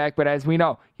Ryan come back, but as we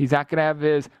know, he's not going to have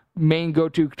his main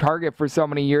go-to target for so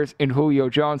many years in Julio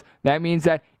Jones. That means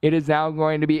that it is now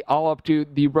going to be all up to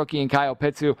the rookie in Kyle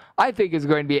Pitts, who I think is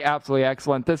going to be absolutely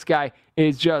excellent. This guy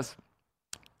is just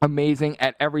amazing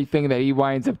at everything that he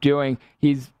winds up doing.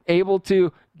 He's able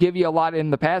to give you a lot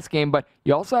in the pass game, but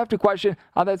you also have to question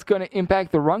how that's going to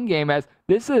impact the run game, as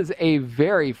this is a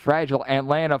very fragile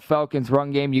Atlanta Falcons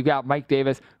run game. You got Mike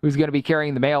Davis, who's going to be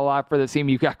carrying the mail a lot for the team.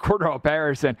 You've got Cordell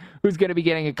Patterson, who's going to be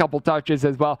getting a couple touches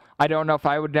as well. I don't know if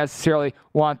I would necessarily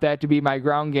want that to be my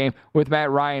ground game with Matt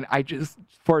Ryan. I just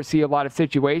foresee a lot of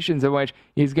situations in which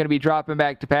he's going to be dropping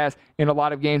back to pass in a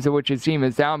lot of games in which his team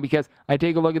is down, because I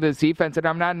take a look at this defense and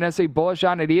I'm not necessarily bullish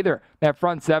on it either. That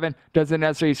front seven doesn't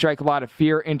necessarily strike a lot of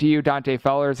fear into you. Dante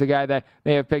Fowler is a guy that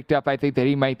they have picked up. I think that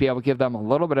he might be able to give them a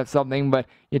little bit of something, but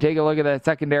you take a look at that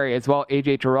secondary as well,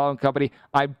 A.J. Terrell and company,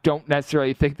 I don't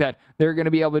necessarily think that they're going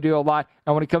to be able to do a lot.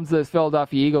 And when it comes to this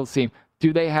Philadelphia Eagles team,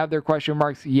 do they have their question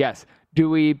marks? Yes. Do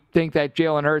we think that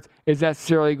Jalen Hurts is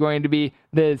necessarily going to be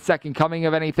the second coming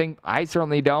of anything? I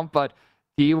certainly don't, but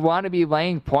do you want to be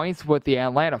laying points with the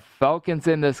Atlanta Falcons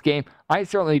in this game? I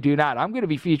certainly do not. I'm going to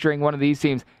be featuring one of these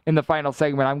teams in the final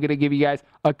segment. I'm going to give you guys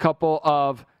a couple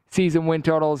of season win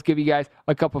totals, give you guys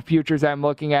a couple futures I'm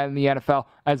looking at in the NFL,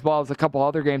 as well as a couple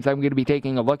other games I'm going to be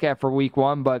taking a look at for week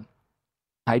one, but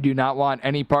I do not want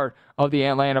any part of the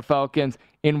Atlanta Falcons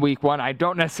in week one. I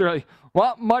don't necessarily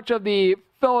want much of the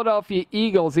Philadelphia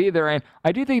Eagles either, and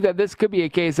I do think that this could be a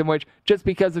case in which, just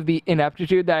because of the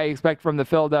ineptitude that I expect from the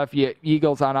Philadelphia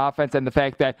Eagles on offense and the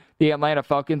fact that the Atlanta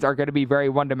Falcons are going to be very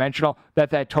one-dimensional,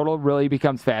 that total really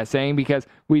becomes fascinating, because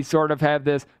we sort of have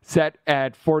this set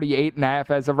at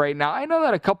 48.5 as of right now. I know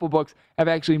that a couple books have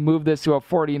actually moved this to a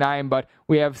 49, but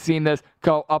we have seen this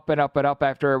go up and up and up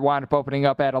after it wound up opening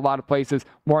up at a lot of places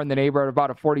more in the neighborhood of about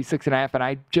a 46.5, and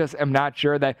I just am not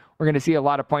sure that we're going to see a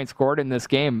lot of points scored in this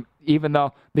game, even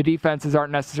though the defenses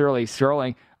aren't necessarily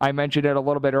sterling. I mentioned it a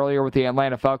little bit earlier with the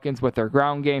Atlanta Falcons with their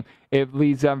ground game. It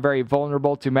leaves them very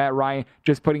vulnerable to Matt Ryan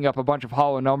just putting up a bunch of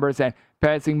hollow numbers and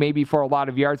passing maybe for a lot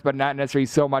of yards, but not necessarily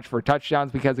so much for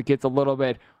touchdowns, because it gets a little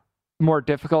bit more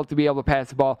difficult to be able to pass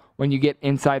the ball when you get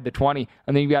inside the 20.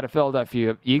 And then you've got a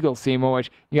Philadelphia Eagles team in which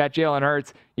you got Jalen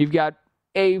Hurts. You've got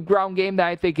a ground game that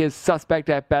I think is suspect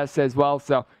at best as well.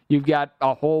 So you've got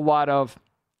a whole lot of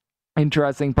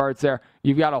interesting parts there.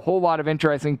 You've got a whole lot of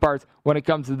interesting parts when it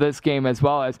comes to this game, as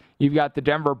well as you've got the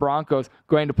Denver Broncos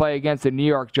going to play against the New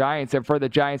York Giants. And for the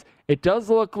Giants, it does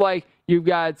look like you've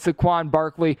got Saquon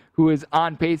Barkley, who is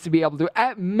on pace to be able to,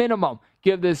 at minimum,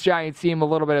 give this Giants team a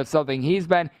little bit of something. He's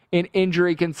been an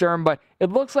injury concern, but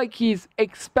it looks like he's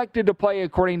expected to play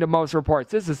according to most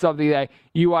reports. This is something that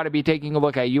you want to be taking a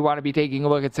look at. You want to be taking a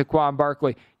look at Saquon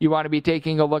Barkley. You want to be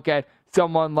taking a look at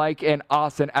someone like an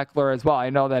Austin Eckler as well. I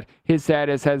know that his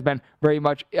status has been very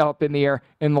much up in the air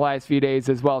in the last few days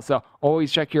as well, so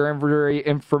always check your injury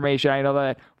information. I know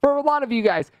that for a lot of you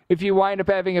guys, if you wind up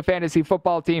having a fantasy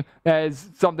football team, that is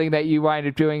something that you wind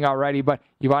up doing already, but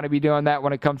you want to be doing that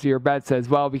when it comes to your bets as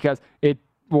well, because it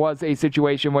was a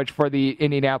situation which for the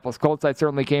Indianapolis Colts that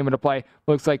certainly came into play.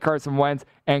 Looks like Carson Wentz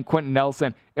and Quentin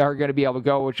Nelson are going to be able to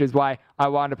go, which is why I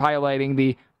wound up highlighting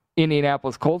the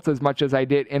Indianapolis Colts as much as I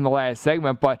did in the last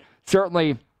segment. But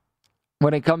certainly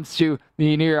when it comes to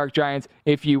the New York Giants,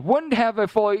 if you wouldn't have a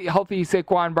fully healthy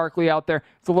Saquon Barkley out there,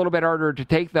 it's a little bit harder to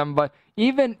take them. But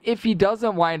even if he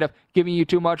doesn't wind up giving you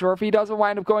too much, or if he doesn't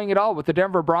wind up going at all with the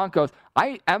Denver Broncos,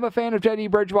 I am a fan of Teddy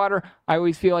Bridgewater. I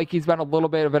always feel like he's been a little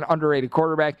bit of an underrated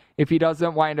quarterback. If he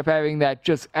doesn't wind up having that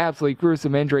just absolutely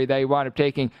gruesome injury that he wound up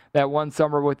taking that one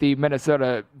summer with the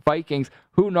Minnesota Vikings,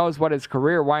 who knows what his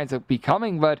career winds up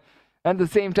becoming. But at the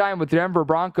same time, with the Denver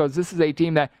Broncos, this is a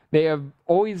team that they have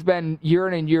always been year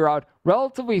in and year out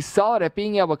relatively solid at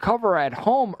being able to cover at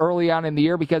home early on in the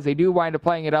year because they do wind up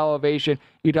playing at elevation.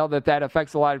 You tell that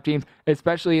affects a lot of teams,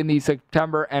 especially in the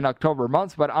September and October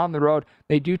months. But on the road,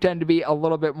 they do tend to be a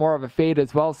little bit more of a fade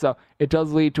as well. So it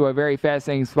does lead to a very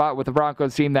fascinating spot with the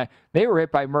Broncos team that they were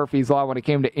hit by Murphy's Law when it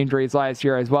came to injuries last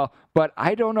year as well. But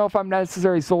I don't know if I'm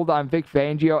necessarily sold on Vic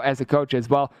Fangio as a coach as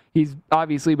well. He's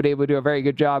obviously been able to do a very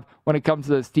good job when it comes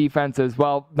to this defense as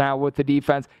well. Now with the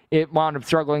defense, it wound up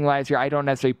struggling last year. I don't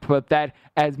necessarily put that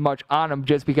as much on him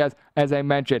just because, as I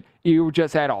mentioned, you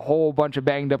just had a whole bunch of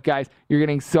banged up guys. You're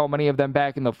getting so many of them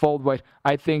back in the fold, which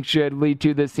I think should lead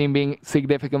to this team being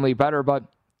significantly better. But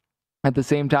at the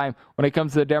same time, when it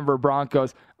comes to the Denver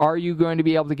Broncos, are you going to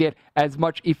be able to get as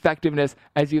much effectiveness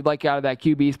as you'd like out of that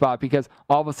QB spot? Because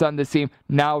all of a sudden this team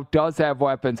now does have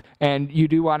weapons, and you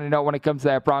do want to know when it comes to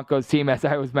that Broncos team, as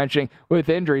I was mentioning, with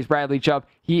injuries, Bradley Chubb,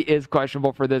 he is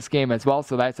questionable for this game as well,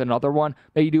 so that's another one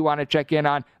that you do want to check in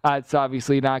on. It's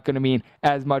obviously not going to mean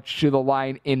as much to the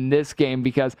line in this game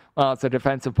because, well, it's a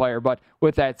defensive player, but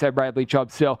with that said, Bradley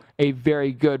Chubb still a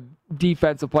very good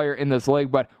defensive player in this league.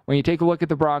 But when you take a look at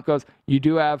the Broncos, you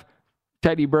do have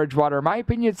Teddy Bridgewater, in my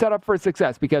opinion, set up for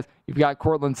success because you've got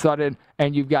Courtland Sutton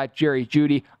and you've got Jerry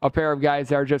Jeudy, a pair of guys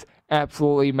that are just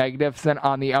absolutely magnificent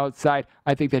on the outside.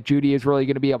 I think that Jeudy is really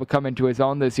going to be able to come into his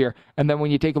own this year. And then when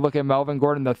you take a look at Melvin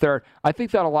Gordon III, I think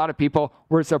that a lot of people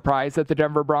were surprised that the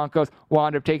Denver Broncos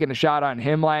wound up taking a shot on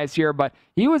him last year, but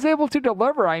he was able to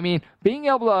deliver. I mean, being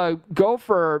able to go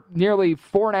for nearly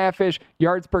 4.5-ish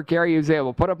yards per carry, he was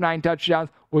able to put up 9 touchdowns,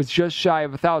 was just shy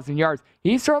of 1,000 yards.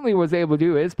 He certainly was able to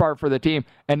do his part for the team.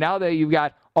 And now that you've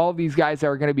got all these guys that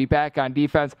are going to be back on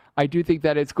defense, I do think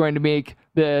that it's going to make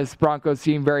this Broncos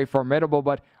team very formidable,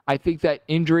 but I think that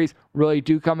injuries really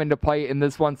do come into play in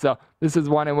this one. So this is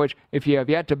one in which, if you have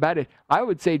yet to bet it, I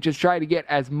would say just try to get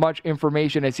as much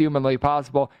information as humanly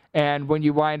possible. And when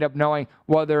you wind up knowing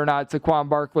whether or not Saquon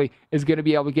Barkley is going to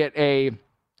be able to get a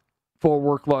full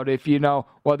workload, if you know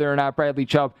whether or not Bradley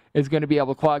Chubb is going to be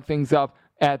able to clog things up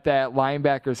at that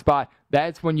linebacker spot,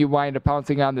 that's when you wind up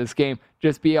pouncing on this game.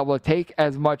 Just be able to take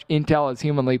as much intel as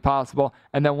humanly possible.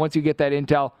 And then once you get that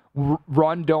intel,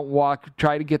 run, don't walk.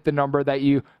 Try to get the number that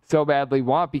you so badly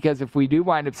want, because if we do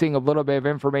wind up seeing a little bit of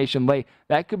information late,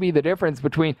 that could be the difference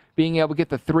between being able to get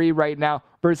the 3 right now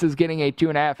versus getting a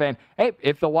 2.5. And hey,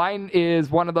 if the line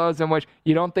is one of those in which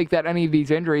you don't think that any of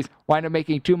these injuries wind up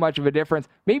making too much of a difference,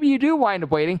 maybe you do wind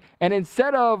up waiting, and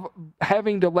instead of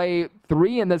having to lay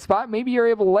 3 in this spot, maybe you're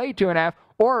able to lay 2.5.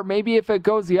 Or maybe if it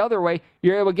goes the other way,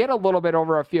 you're able to get a little bit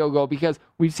over a field goal, because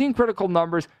we've seen critical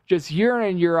numbers just year in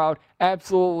and year out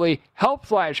absolutely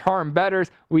help/harm bettors.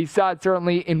 We saw it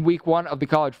certainly in week 1 of the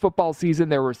college football season.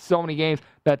 There were so many games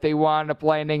that they wound up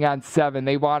landing on 7.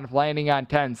 They wound up landing on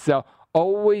 10. So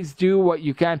always do what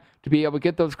you can to be able to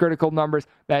get those critical numbers.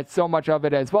 That's so much of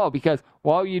it as well, because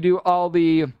while you do all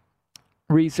the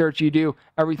research, you do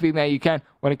everything that you can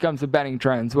when it comes to betting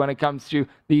trends, when it comes to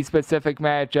these specific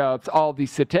matchups, all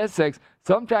these statistics.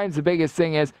 Sometimes the biggest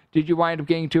thing is, did you wind up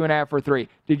getting 2.5 or 3?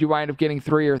 Did you wind up getting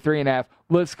 3 or 3.5?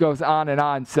 List goes on and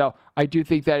on. So I do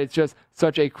think that it's just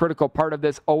such a critical part of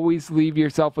this. Always leave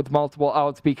yourself with multiple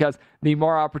outs, because the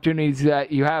more opportunities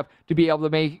that you have to be able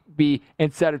to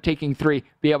instead of taking 3,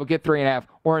 be able to get 3.5,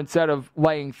 or instead of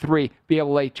laying 3, be able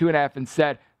to lay 2.5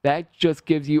 instead. That just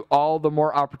gives you all the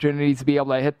more opportunities to be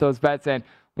able to hit those bets. And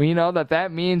we know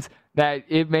that means that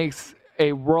it makes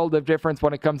a world of difference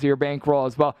when it comes to your bankroll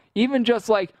as well. Even just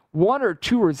like 1 or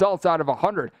 2 results out of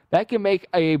 100, that can make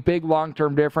a big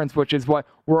long-term difference, which is what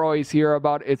we're always here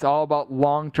about. It's all about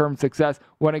long-term success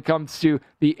when it comes to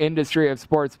the industry of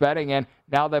sports betting. And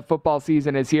now that football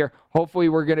season is here, hopefully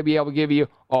we're going to be able to give you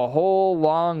a whole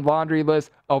long laundry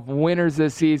list of winners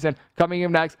this season. Coming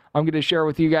up next, I'm going to share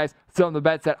with you guys some of the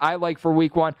bets that I like for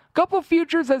week 1, a couple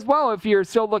futures as well if you're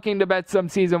still looking to bet some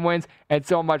season wins, and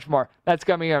so much more. That's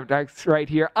coming up next right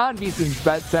here on VSiN's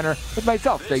Bet Center with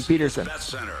myself, Greg Peterson. Bet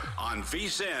Center on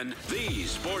VSiN, the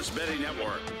sports betting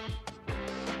network.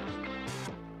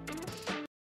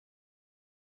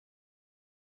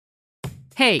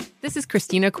 Hey, this is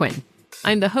Christina Quinn.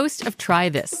 I'm the host of Try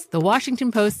This, the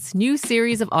Washington Post's new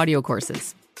series of audio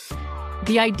courses.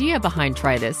 The idea behind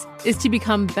Try This is to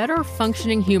become better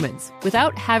functioning humans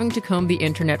without having to comb the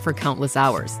internet for countless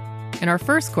hours. In our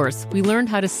first course, we learned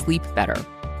how to sleep better.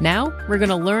 Now, we're going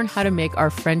to learn how to make our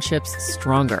friendships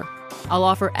stronger. I'll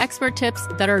offer expert tips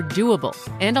that are doable,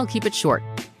 and I'll keep it short.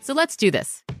 So let's do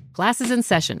this. Class is in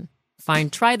session.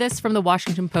 Find Try This from the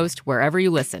Washington Post wherever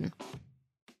you listen.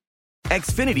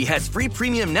 Xfinity has free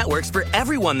premium networks for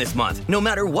everyone this month, no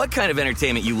matter what kind of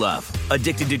entertainment you love.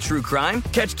 Addicted to true crime?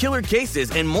 Catch killer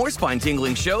cases and more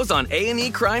spine-tingling shows on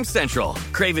A&E Crime Central.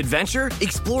 Crave adventure?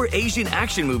 Explore Asian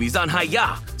action movies on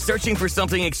Hi-Ya. Searching for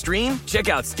something extreme? Check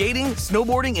out skating,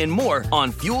 snowboarding, and more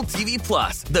on Fuel TV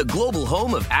Plus, the global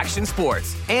home of action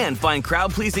sports. And find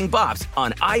crowd-pleasing bops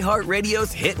on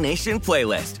iHeartRadio's Hit Nation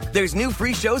playlist. There's new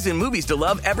free shows and movies to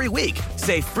love every week.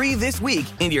 Say free this week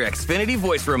in your Xfinity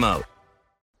voice remote.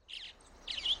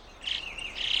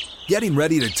 Getting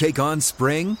ready to take on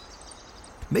spring?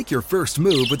 Make your first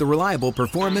move with the reliable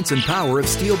performance and power of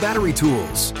Steel battery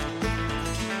tools.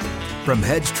 From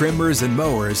hedge trimmers and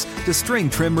mowers to string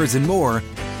trimmers and more,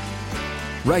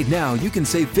 right now you can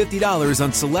save $50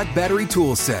 on select battery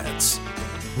tool sets.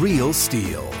 Real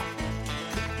Steel.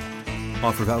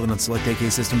 Offer valid on select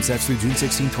AK system sets through June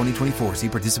 16, 2024. See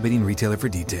participating retailer for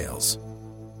details.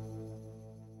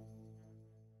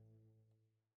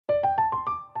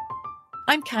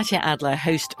 I'm Katya Adler,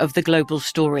 host of The Global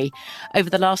Story. Over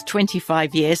the last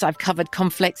 25 years, I've covered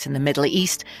conflicts in the Middle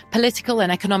East, political and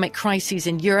economic crises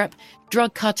in Europe,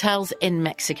 drug cartels in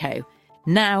Mexico.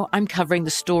 Now I'm covering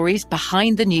the stories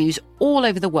behind the news all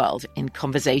over the world in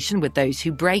conversation with those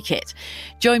who break it.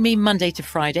 Join me Monday to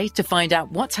Friday to find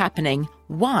out what's happening,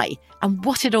 why, and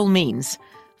what it all means.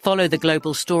 Follow The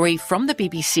Global Story from the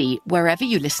BBC wherever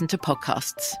you listen to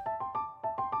podcasts.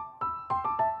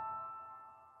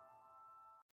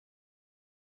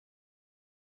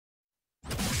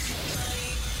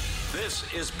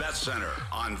 This is Bet Center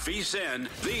on VSiN,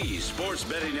 the Sports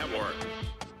Betting Network.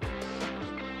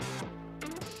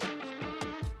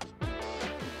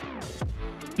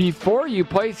 Before you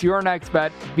place your next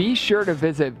bet, be sure to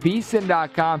visit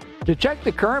vsin.com to check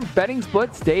the current betting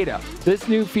splits data. This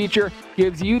new feature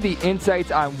gives you the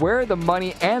insights on where the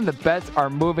money and the bets are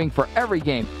moving for every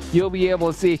game. You'll be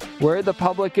able to see where the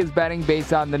public is betting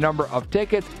based on the number of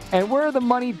tickets and where the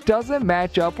money doesn't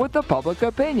match up with the public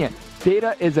opinion.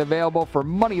 Data is available for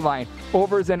money line,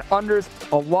 overs and unders,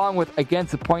 along with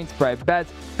against the point spread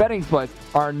bets. Betting splits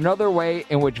are another way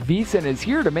in which VSiN is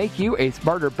here to make you a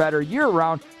smarter, better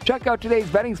year-round. Check out today's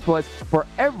betting splits for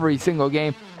every single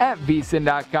game at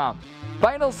vsin.com.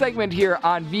 Final segment here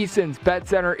on VSiN's Bet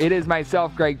Center. It is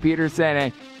myself, Greg Peterson,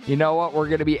 and you know what? We're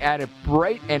going to be at it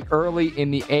bright and early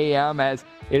in the AM as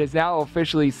it is now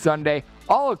officially Sunday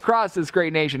all across this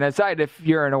great nation, aside if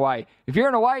you're in Hawaii. If you're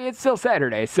in Hawaii, it's still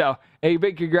Saturday, so a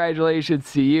big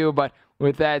congratulations to you. But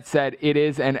with that said, it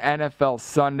is an NFL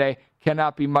Sunday.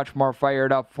 Cannot be much more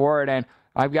fired up for it, and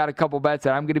I've got a couple bets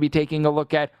that I'm going to be taking a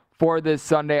look at for this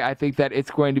Sunday. I think that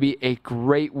it's going to be a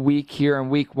great week here in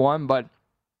week one, but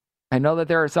I know that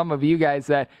there are some of you guys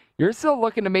that you're still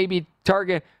looking to maybe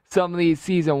target some of these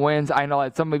season wins. I know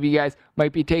that some of you guys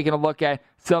might be taking a look at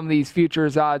some of these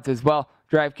futures odds as well.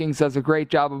 DraftKings does a great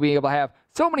job of being able to have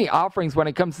so many offerings when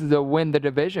it comes to win the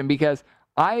division, because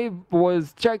I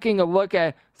was checking a look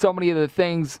at so many of the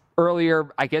things earlier.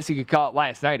 I guess you could call it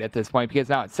last night at this point because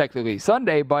now it's technically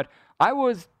Sunday, but I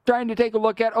was trying to take a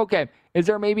look at, okay, is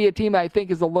there maybe a team that I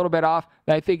think is a little bit off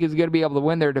that I think is going to be able to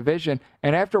win their division?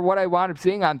 And after what I wound up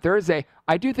seeing on Thursday,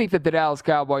 I do think that the Dallas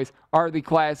Cowboys are the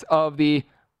class of the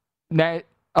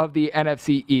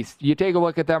NFC East. You take a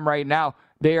look at them right now.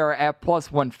 They are at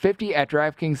plus 150 at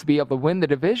DraftKings to be able to win the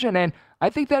division, and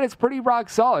I think that it's pretty rock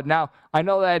solid. Now, I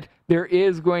know that there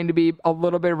is going to be a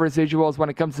little bit of residuals when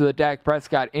it comes to the Dak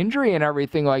Prescott injury and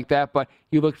everything like that, but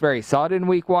he looked very solid in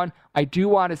week one. I do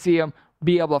want to see him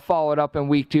be able to follow it up in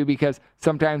week two, because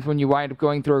sometimes when you wind up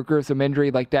going through a gruesome injury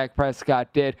like Dak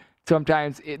Prescott did,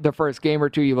 sometimes the first game or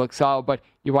two you look solid, but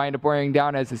you wind up wearing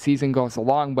down as the season goes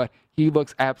along. But he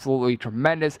looks absolutely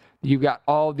tremendous. You've got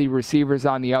all the receivers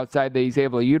on the outside that he's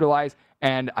able to utilize,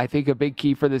 and I think a big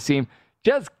key for this team,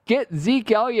 just get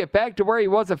Zeke Elliott back to where he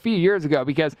was a few years ago,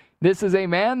 because this is a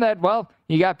man that, well,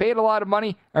 he got paid a lot of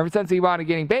money. Ever since he wound up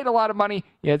getting paid a lot of money,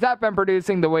 he has not been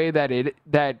producing the way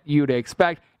that you'd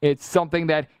expect. It's something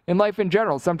that in life in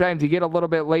general, sometimes you get a little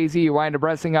bit lazy. You wind up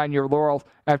resting on your laurels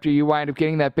after you wind up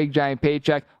getting that big giant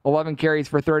paycheck. 11 carries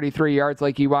for 33 yards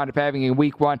like you wound up having in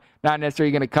week one. Not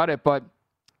necessarily going to cut it, but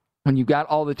when you got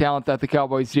all the talent that the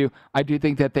Cowboys do, I do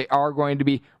think that they are going to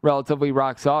be relatively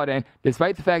rock solid. And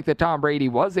despite the fact that Tom Brady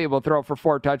was able to throw for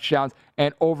 4 touchdowns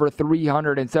and over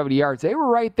 370 yards, they were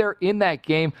right there in that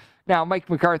game. Now, Mike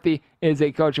McCarthy is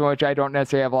a coach in which I don't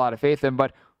necessarily have a lot of faith in,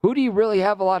 but who do you really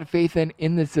have a lot of faith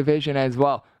in this division as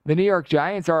well? The New York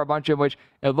Giants are a bunch in which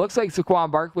it looks like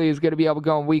Saquon Barkley is going to be able to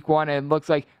go in week one, and it looks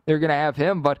like they're going to have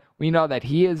him. But We know that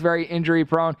he is very injury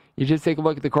prone. You just take a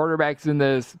look at the quarterbacks in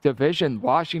this division.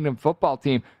 Washington football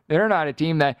team, they're not a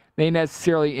team that they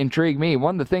necessarily intrigue me.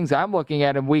 One of the things I'm looking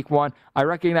at in week one, I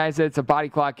recognize that it's a body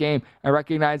clock game. I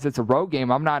recognize it's a road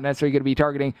game. I'm not necessarily going to be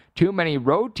targeting too many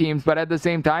road teams, but at the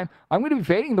same time, I'm going to be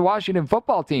fading the Washington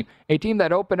football team, a team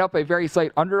that opened up a very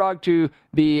slight underdog to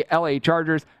the LA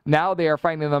Chargers. Now they are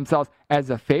finding themselves as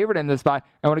a favorite in this spot.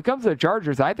 And when it comes to the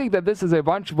Chargers, I think that this is a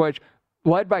bunch which,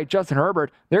 led by Justin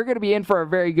Herbert, they're going to be in for a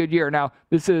very good year. Now,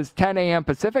 this is 10 a.m.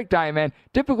 Pacific time, and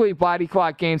typically body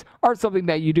clock games are something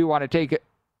that you do want to take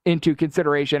into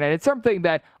consideration, and it's something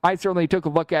that I certainly took a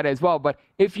look at as well. But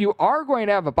if you are going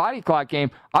to have a body clock game,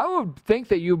 I would think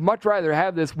that you'd much rather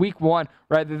have this week 1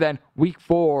 rather than week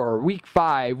 4 or week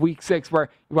 5, week 6, where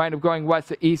you wind up going west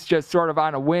to east just sort of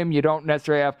on a whim. You don't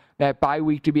necessarily have that bye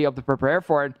week to be able to prepare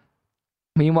for it.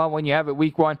 Meanwhile, when you have it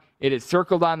week 1, it is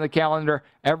circled on the calendar.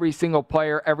 Every single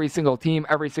player, every single team,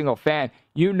 every single fan,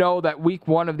 you know that week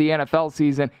 1 of the NFL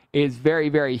season is very,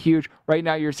 very huge. Right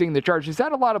now, you're seeing the Chargers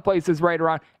at a lot of places right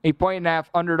around a 1.5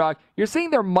 underdog. You're seeing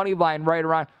their money line right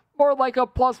around more like a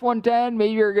plus 110.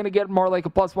 Maybe you're going to get more like a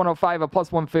plus 105, a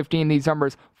plus 115. These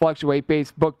numbers fluctuate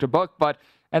based book to book, but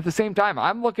at the same time,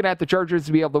 I'm looking at the Chargers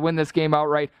to be able to win this game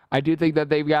outright. I do think that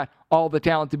they've got all the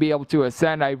talent to be able to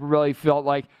ascend. I really felt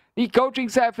like the coaching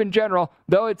staff in general,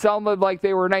 though it sounded like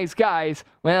they were nice guys,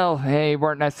 well, they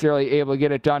weren't necessarily able to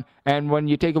get it done. And when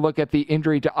you take a look at the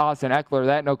injury to Austin Eckler,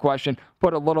 that, no question,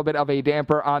 put a little bit of a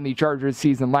damper on the Chargers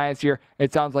season last year.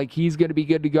 It sounds like he's going to be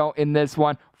good to go in this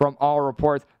one from all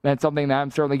reports. That's something that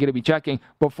I'm certainly going to be checking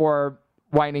before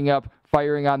winding up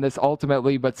firing on this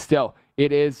ultimately. But still,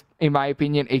 it is, in my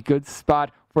opinion, a good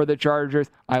spot for the Chargers.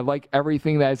 I like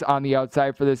everything that is on the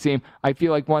outside for this team. I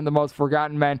feel like one of the most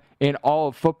forgotten men in all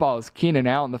of football is Keenan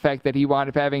Allen. The fact that he wound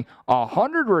up having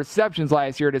 100 receptions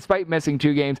last year despite missing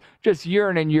 2 games, just year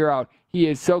in and year out. He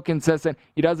is so consistent.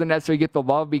 He doesn't necessarily get the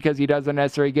love because he doesn't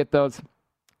necessarily get those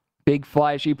big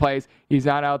flashy plays. He's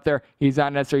not out there. He's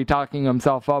not necessarily talking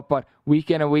himself up, but week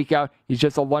in and week out, he's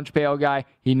just a lunch pail guy.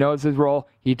 He knows his role.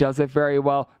 He does it very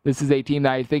well. This is a team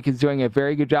that I think is doing a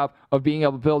very good job of being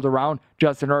able to build around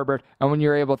Justin Herbert. And when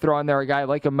you're able to throw in there a guy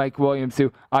like a Mike Williams,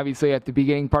 who obviously at the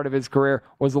beginning part of his career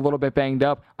was a little bit banged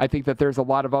up, I think that there's a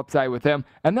lot of upside with him.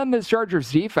 And then this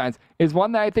Chargers defense is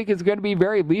one that I think is going to be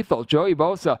very lethal. Joey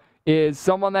Bosa is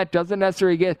someone that doesn't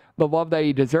necessarily get the love that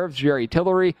he deserves. Jerry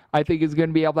Tillery, I think, is going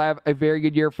to be able to have a very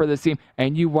good year for this team.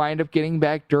 And you wind up getting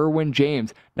back Derwin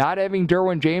James. Not having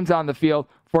Derwin James on the field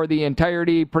for the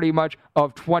entirety pretty much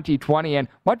of 2020 and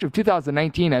much of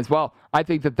 2019 as well. I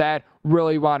think that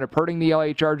really wound up hurting the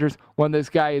LA Chargers when this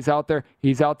guy is out there.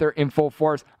 He's out there in full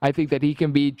force. I think that he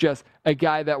can be just a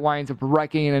guy that winds up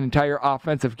wrecking an entire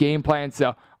offensive game plan.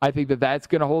 So I think that that's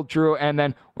going to hold true. And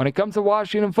then when it comes to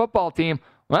Washington football team,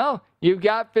 well, you've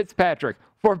got Fitzpatrick,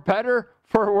 for better,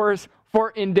 for worse,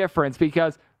 for indifference,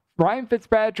 because Ryan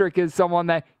Fitzpatrick is someone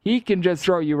that he can just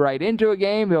throw you right into a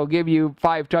game. He'll give you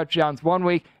 5 touchdowns one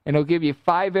week, and he'll give you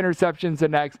 5 interceptions the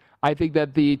next. I think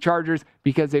that the Chargers,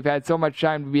 because they've had so much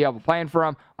time to be able to plan for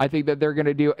him, I think that they're going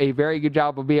to do a very good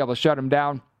job of being able to shut him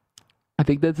down. I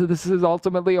think that this is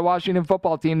ultimately a Washington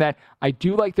football team that I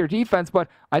do like their defense, but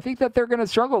I think that they're going to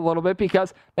struggle a little bit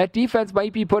because that defense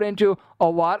might be put into a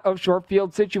lot of short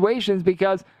field situations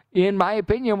because, in my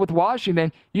opinion, with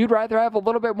Washington, you'd rather have a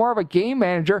little bit more of a game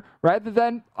manager rather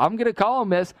than, I'm going to call him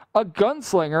this, a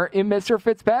gunslinger in Mr.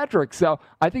 Fitzpatrick. So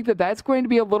I think that that's going to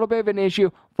be a little bit of an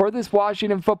issue for this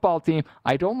Washington football team.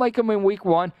 I don't like them in week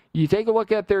 1. You take a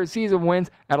look at their season wins.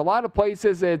 At a lot of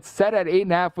places, it's set at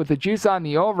 8.5 with the juice on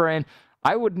the over, and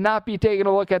I would not be taking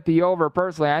a look at the over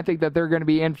personally. I think that they're going to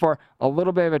be in for a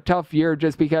little bit of a tough year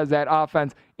just because that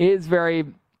offense is very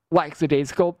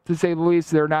lackadaisical, to say the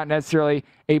least. They're not necessarily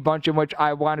a bunch in which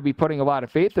I want to be putting a lot of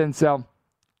faith in. So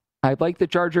I like the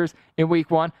Chargers in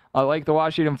week 1. I like the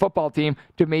Washington football team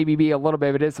to maybe be a little bit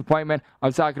of a disappointment. I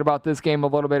was talking about this game a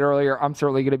little bit earlier. I'm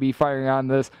certainly going to be firing on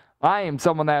this. I am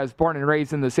someone that was born and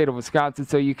raised in the state of Wisconsin,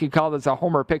 so you could call this a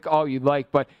homer pick all you'd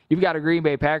like, but you've got a Green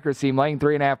Bay Packers team laying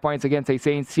 3.5 points against a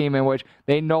Saints team in which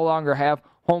they no longer have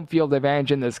home field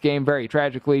advantage in this game, very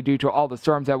tragically, due to all the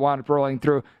storms that wound up rolling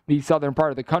through the southern part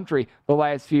of the country the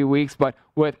last few weeks. But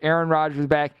with Aaron Rodgers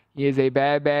back, he is a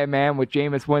bad, bad man with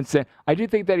Jameis Winston. I do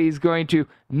think that he's going to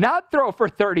not throw for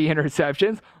 30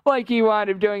 interceptions like he wound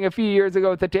up doing a few years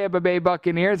ago with the Tampa Bay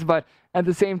Buccaneers, but at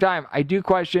the same time, I do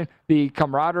question the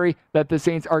camaraderie that the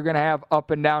Saints are going to have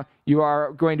up and down. You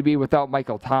are going to be without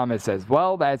Michael Thomas as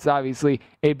well. That's obviously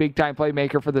a big-time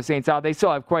playmaker for the Saints. Now, they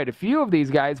still have quite a few of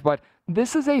these guys, but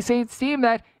this is a Saints team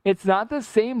that it's not the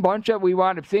same bunch that we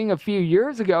wound up seeing a few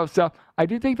years ago. So I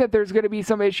do think that there's going to be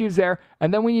some issues there.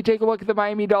 And then when you take a look at the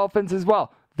Miami Dolphins as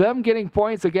well, them getting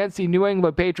points against the New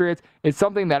England Patriots is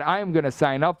something that I am going to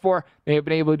sign up for. They have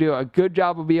been able to do a good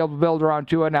job of being able to build around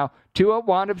Tua. Now, Tua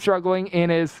wound up struggling in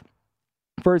his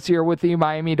first year with the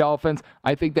Miami Dolphins.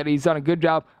 I think that he's done a good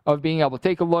job of being able to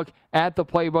take a look at the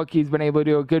playbook. He's been able to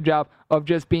do a good job of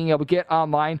just being able to get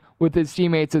online with his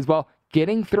teammates as well.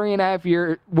 Getting 3.5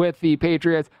 years with the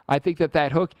Patriots, I think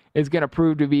that hook is going to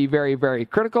prove to be very, very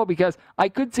critical, because I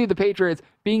could see the Patriots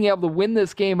being able to win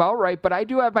this game outright, but I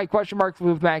do have my question marks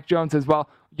with Mac Jones as well.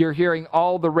 You're hearing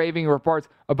all the raving reports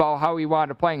about how he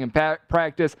wound up playing in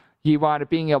practice. He wound up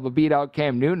being able to beat out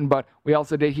Cam Newton, but we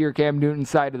also did hear Cam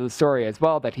Newton's side of the story as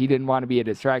well, that he didn't want to be a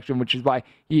distraction, which is why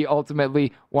he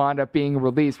ultimately wound up being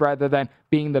released rather than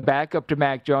being the backup to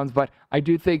Mac Jones. But I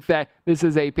do think that this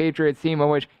is a Patriots team in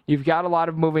which you've got a lot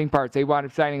of moving parts. They wound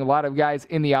up signing a lot of guys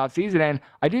in the offseason, and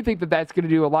I do think that that's going to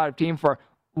do a lot of team for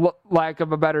lack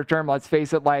of a better term. Let's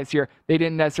face it, last year they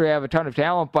didn't necessarily have a ton of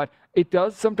talent, but it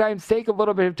does sometimes take a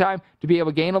little bit of time to be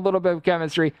able to gain a little bit of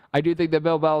chemistry. I do think that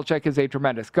Bill Belichick is a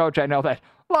tremendous coach. I know that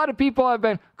a lot of people have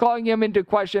been calling him into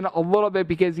question a little bit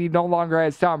because he no longer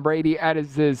has Tom Brady at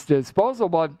his disposal,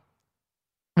 but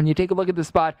when you take a look at the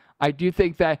spot, I do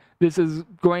think that this is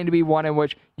going to be one in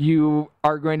which you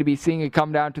are going to be seeing it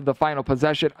come down to the final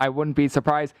possession. I wouldn't be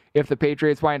surprised if the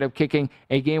Patriots wind up kicking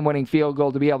a game-winning field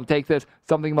goal to be able to take this,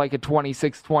 something like a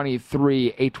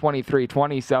 26-23, a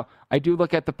 23-20. So I do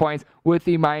look at the points with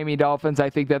the Miami Dolphins. I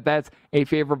think that that's a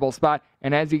favorable spot.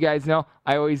 And as you guys know,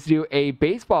 I always do a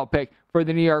baseball pick for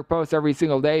the New York Post every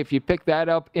single day. If you pick that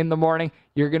up in the morning,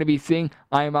 you're going to be seeing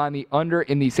I am on the under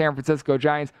in the San Francisco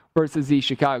Giants versus the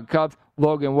Chicago Cubs.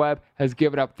 Logan Webb has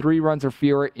given up 3 runs or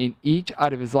fewer in each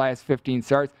out of his last 15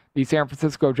 starts. The San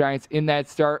Francisco Giants in that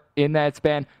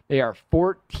span, they are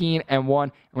 14-1. And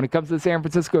when it comes to the San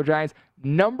Francisco Giants,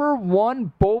 number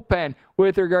 1 bullpen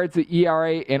with regards to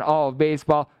ERA in all of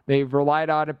baseball. They've relied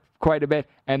on it quite a bit,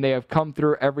 and they have come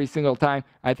through every single time.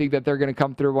 I think that they're going to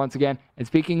come through once again. And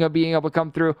speaking of being able to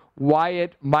come through,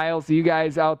 Wyatt, Miles, you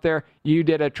guys out there, you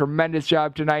did a tremendous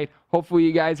job tonight. Hopefully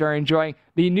you guys are enjoying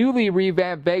the newly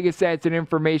revamped Vegas Stats and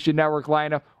Information Network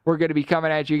lineup. We're going to be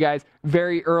coming at you guys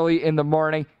very early in the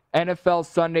morning. NFL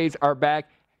Sundays are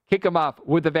back. Kick them off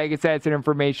with the Vegas Stats and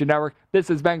Information Network. This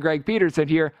has been Greg Peterson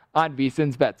here on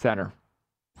VSiN's Bet Center.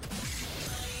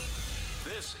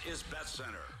 This is Bet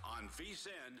Center on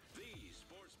VSiN, the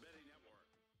Sports Betting Network.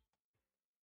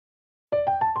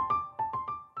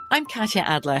 I'm Katya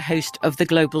Adler, host of The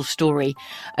Global Story.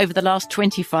 Over the last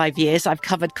 25 years, I've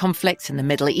covered conflicts in the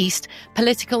Middle East,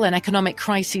 political and economic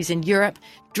crises in Europe,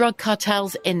 drug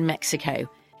cartels in Mexico.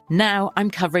 Now I'm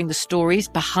covering the stories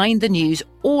behind the news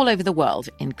all over the world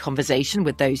in conversation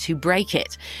with those who break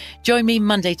it. Join me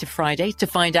Monday to Friday to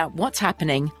find out what's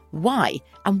happening, why,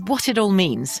 and what it all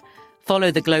means.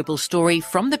 Follow The Global Story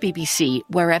from the BBC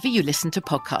wherever you listen to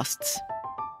podcasts.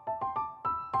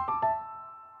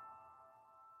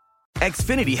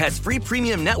 Xfinity has free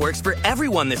premium networks for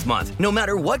everyone this month, no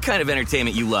matter what kind of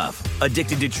entertainment you love.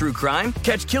 Addicted to true crime?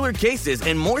 Catch killer cases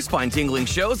and more spine-tingling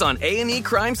shows on A&E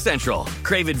Crime Central.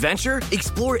 Crave adventure?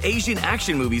 Explore Asian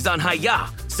action movies on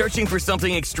Hi-YAH. Searching for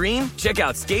something extreme? Check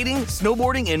out skating,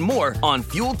 snowboarding, and more on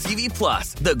Fuel TV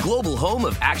Plus, the global home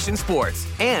of action sports.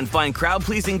 And find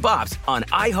crowd-pleasing bops on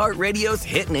iHeartRadio's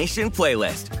Hit Nation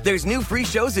playlist. There's new free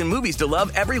shows and movies to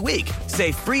love every week.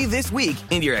 Say free this week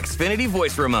in your Xfinity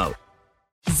voice remote.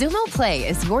 Xumo Play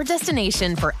is your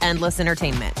destination for endless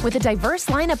entertainment. With a diverse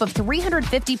lineup of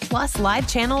 350 plus live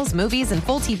channels, movies, and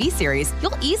full TV series,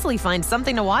 you'll easily find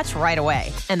something to watch right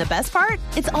away. And the best part?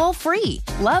 It's all free.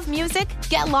 Love music?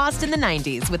 Get lost in the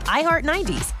 90s with iHeart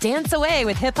 90s. Dance away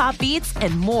with hip-hop beats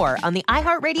and more on the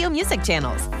iHeartRadio music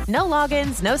channels. No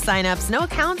logins, no signups, no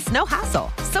accounts, no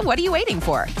hassle. So what are you waiting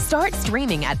for? Start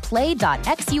streaming at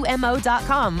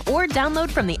play.xumo.com or download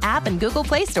from the app and Google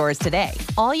Play stores today.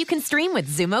 All you can stream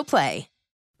with Xumo Play.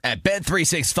 At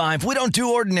Bet365, we don't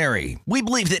do ordinary. We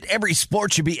believe that every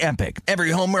sport should be epic.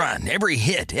 Every home run, every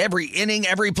hit, every inning,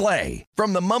 every play.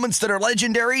 From the moments that are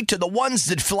legendary to the ones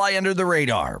that fly under the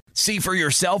radar. See for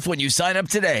yourself when you sign up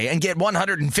today and get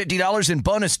 $150 in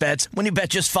bonus bets when you bet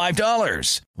just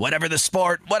 $5. Whatever the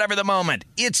sport, whatever the moment,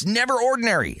 it's never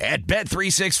ordinary at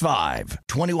Bet365.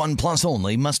 21 plus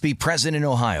only. Must be present in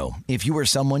Ohio. If you or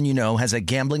someone you know has a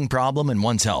gambling problem and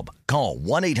wants help, call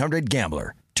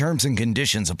 1-800-GAMBLER. Terms and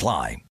conditions apply.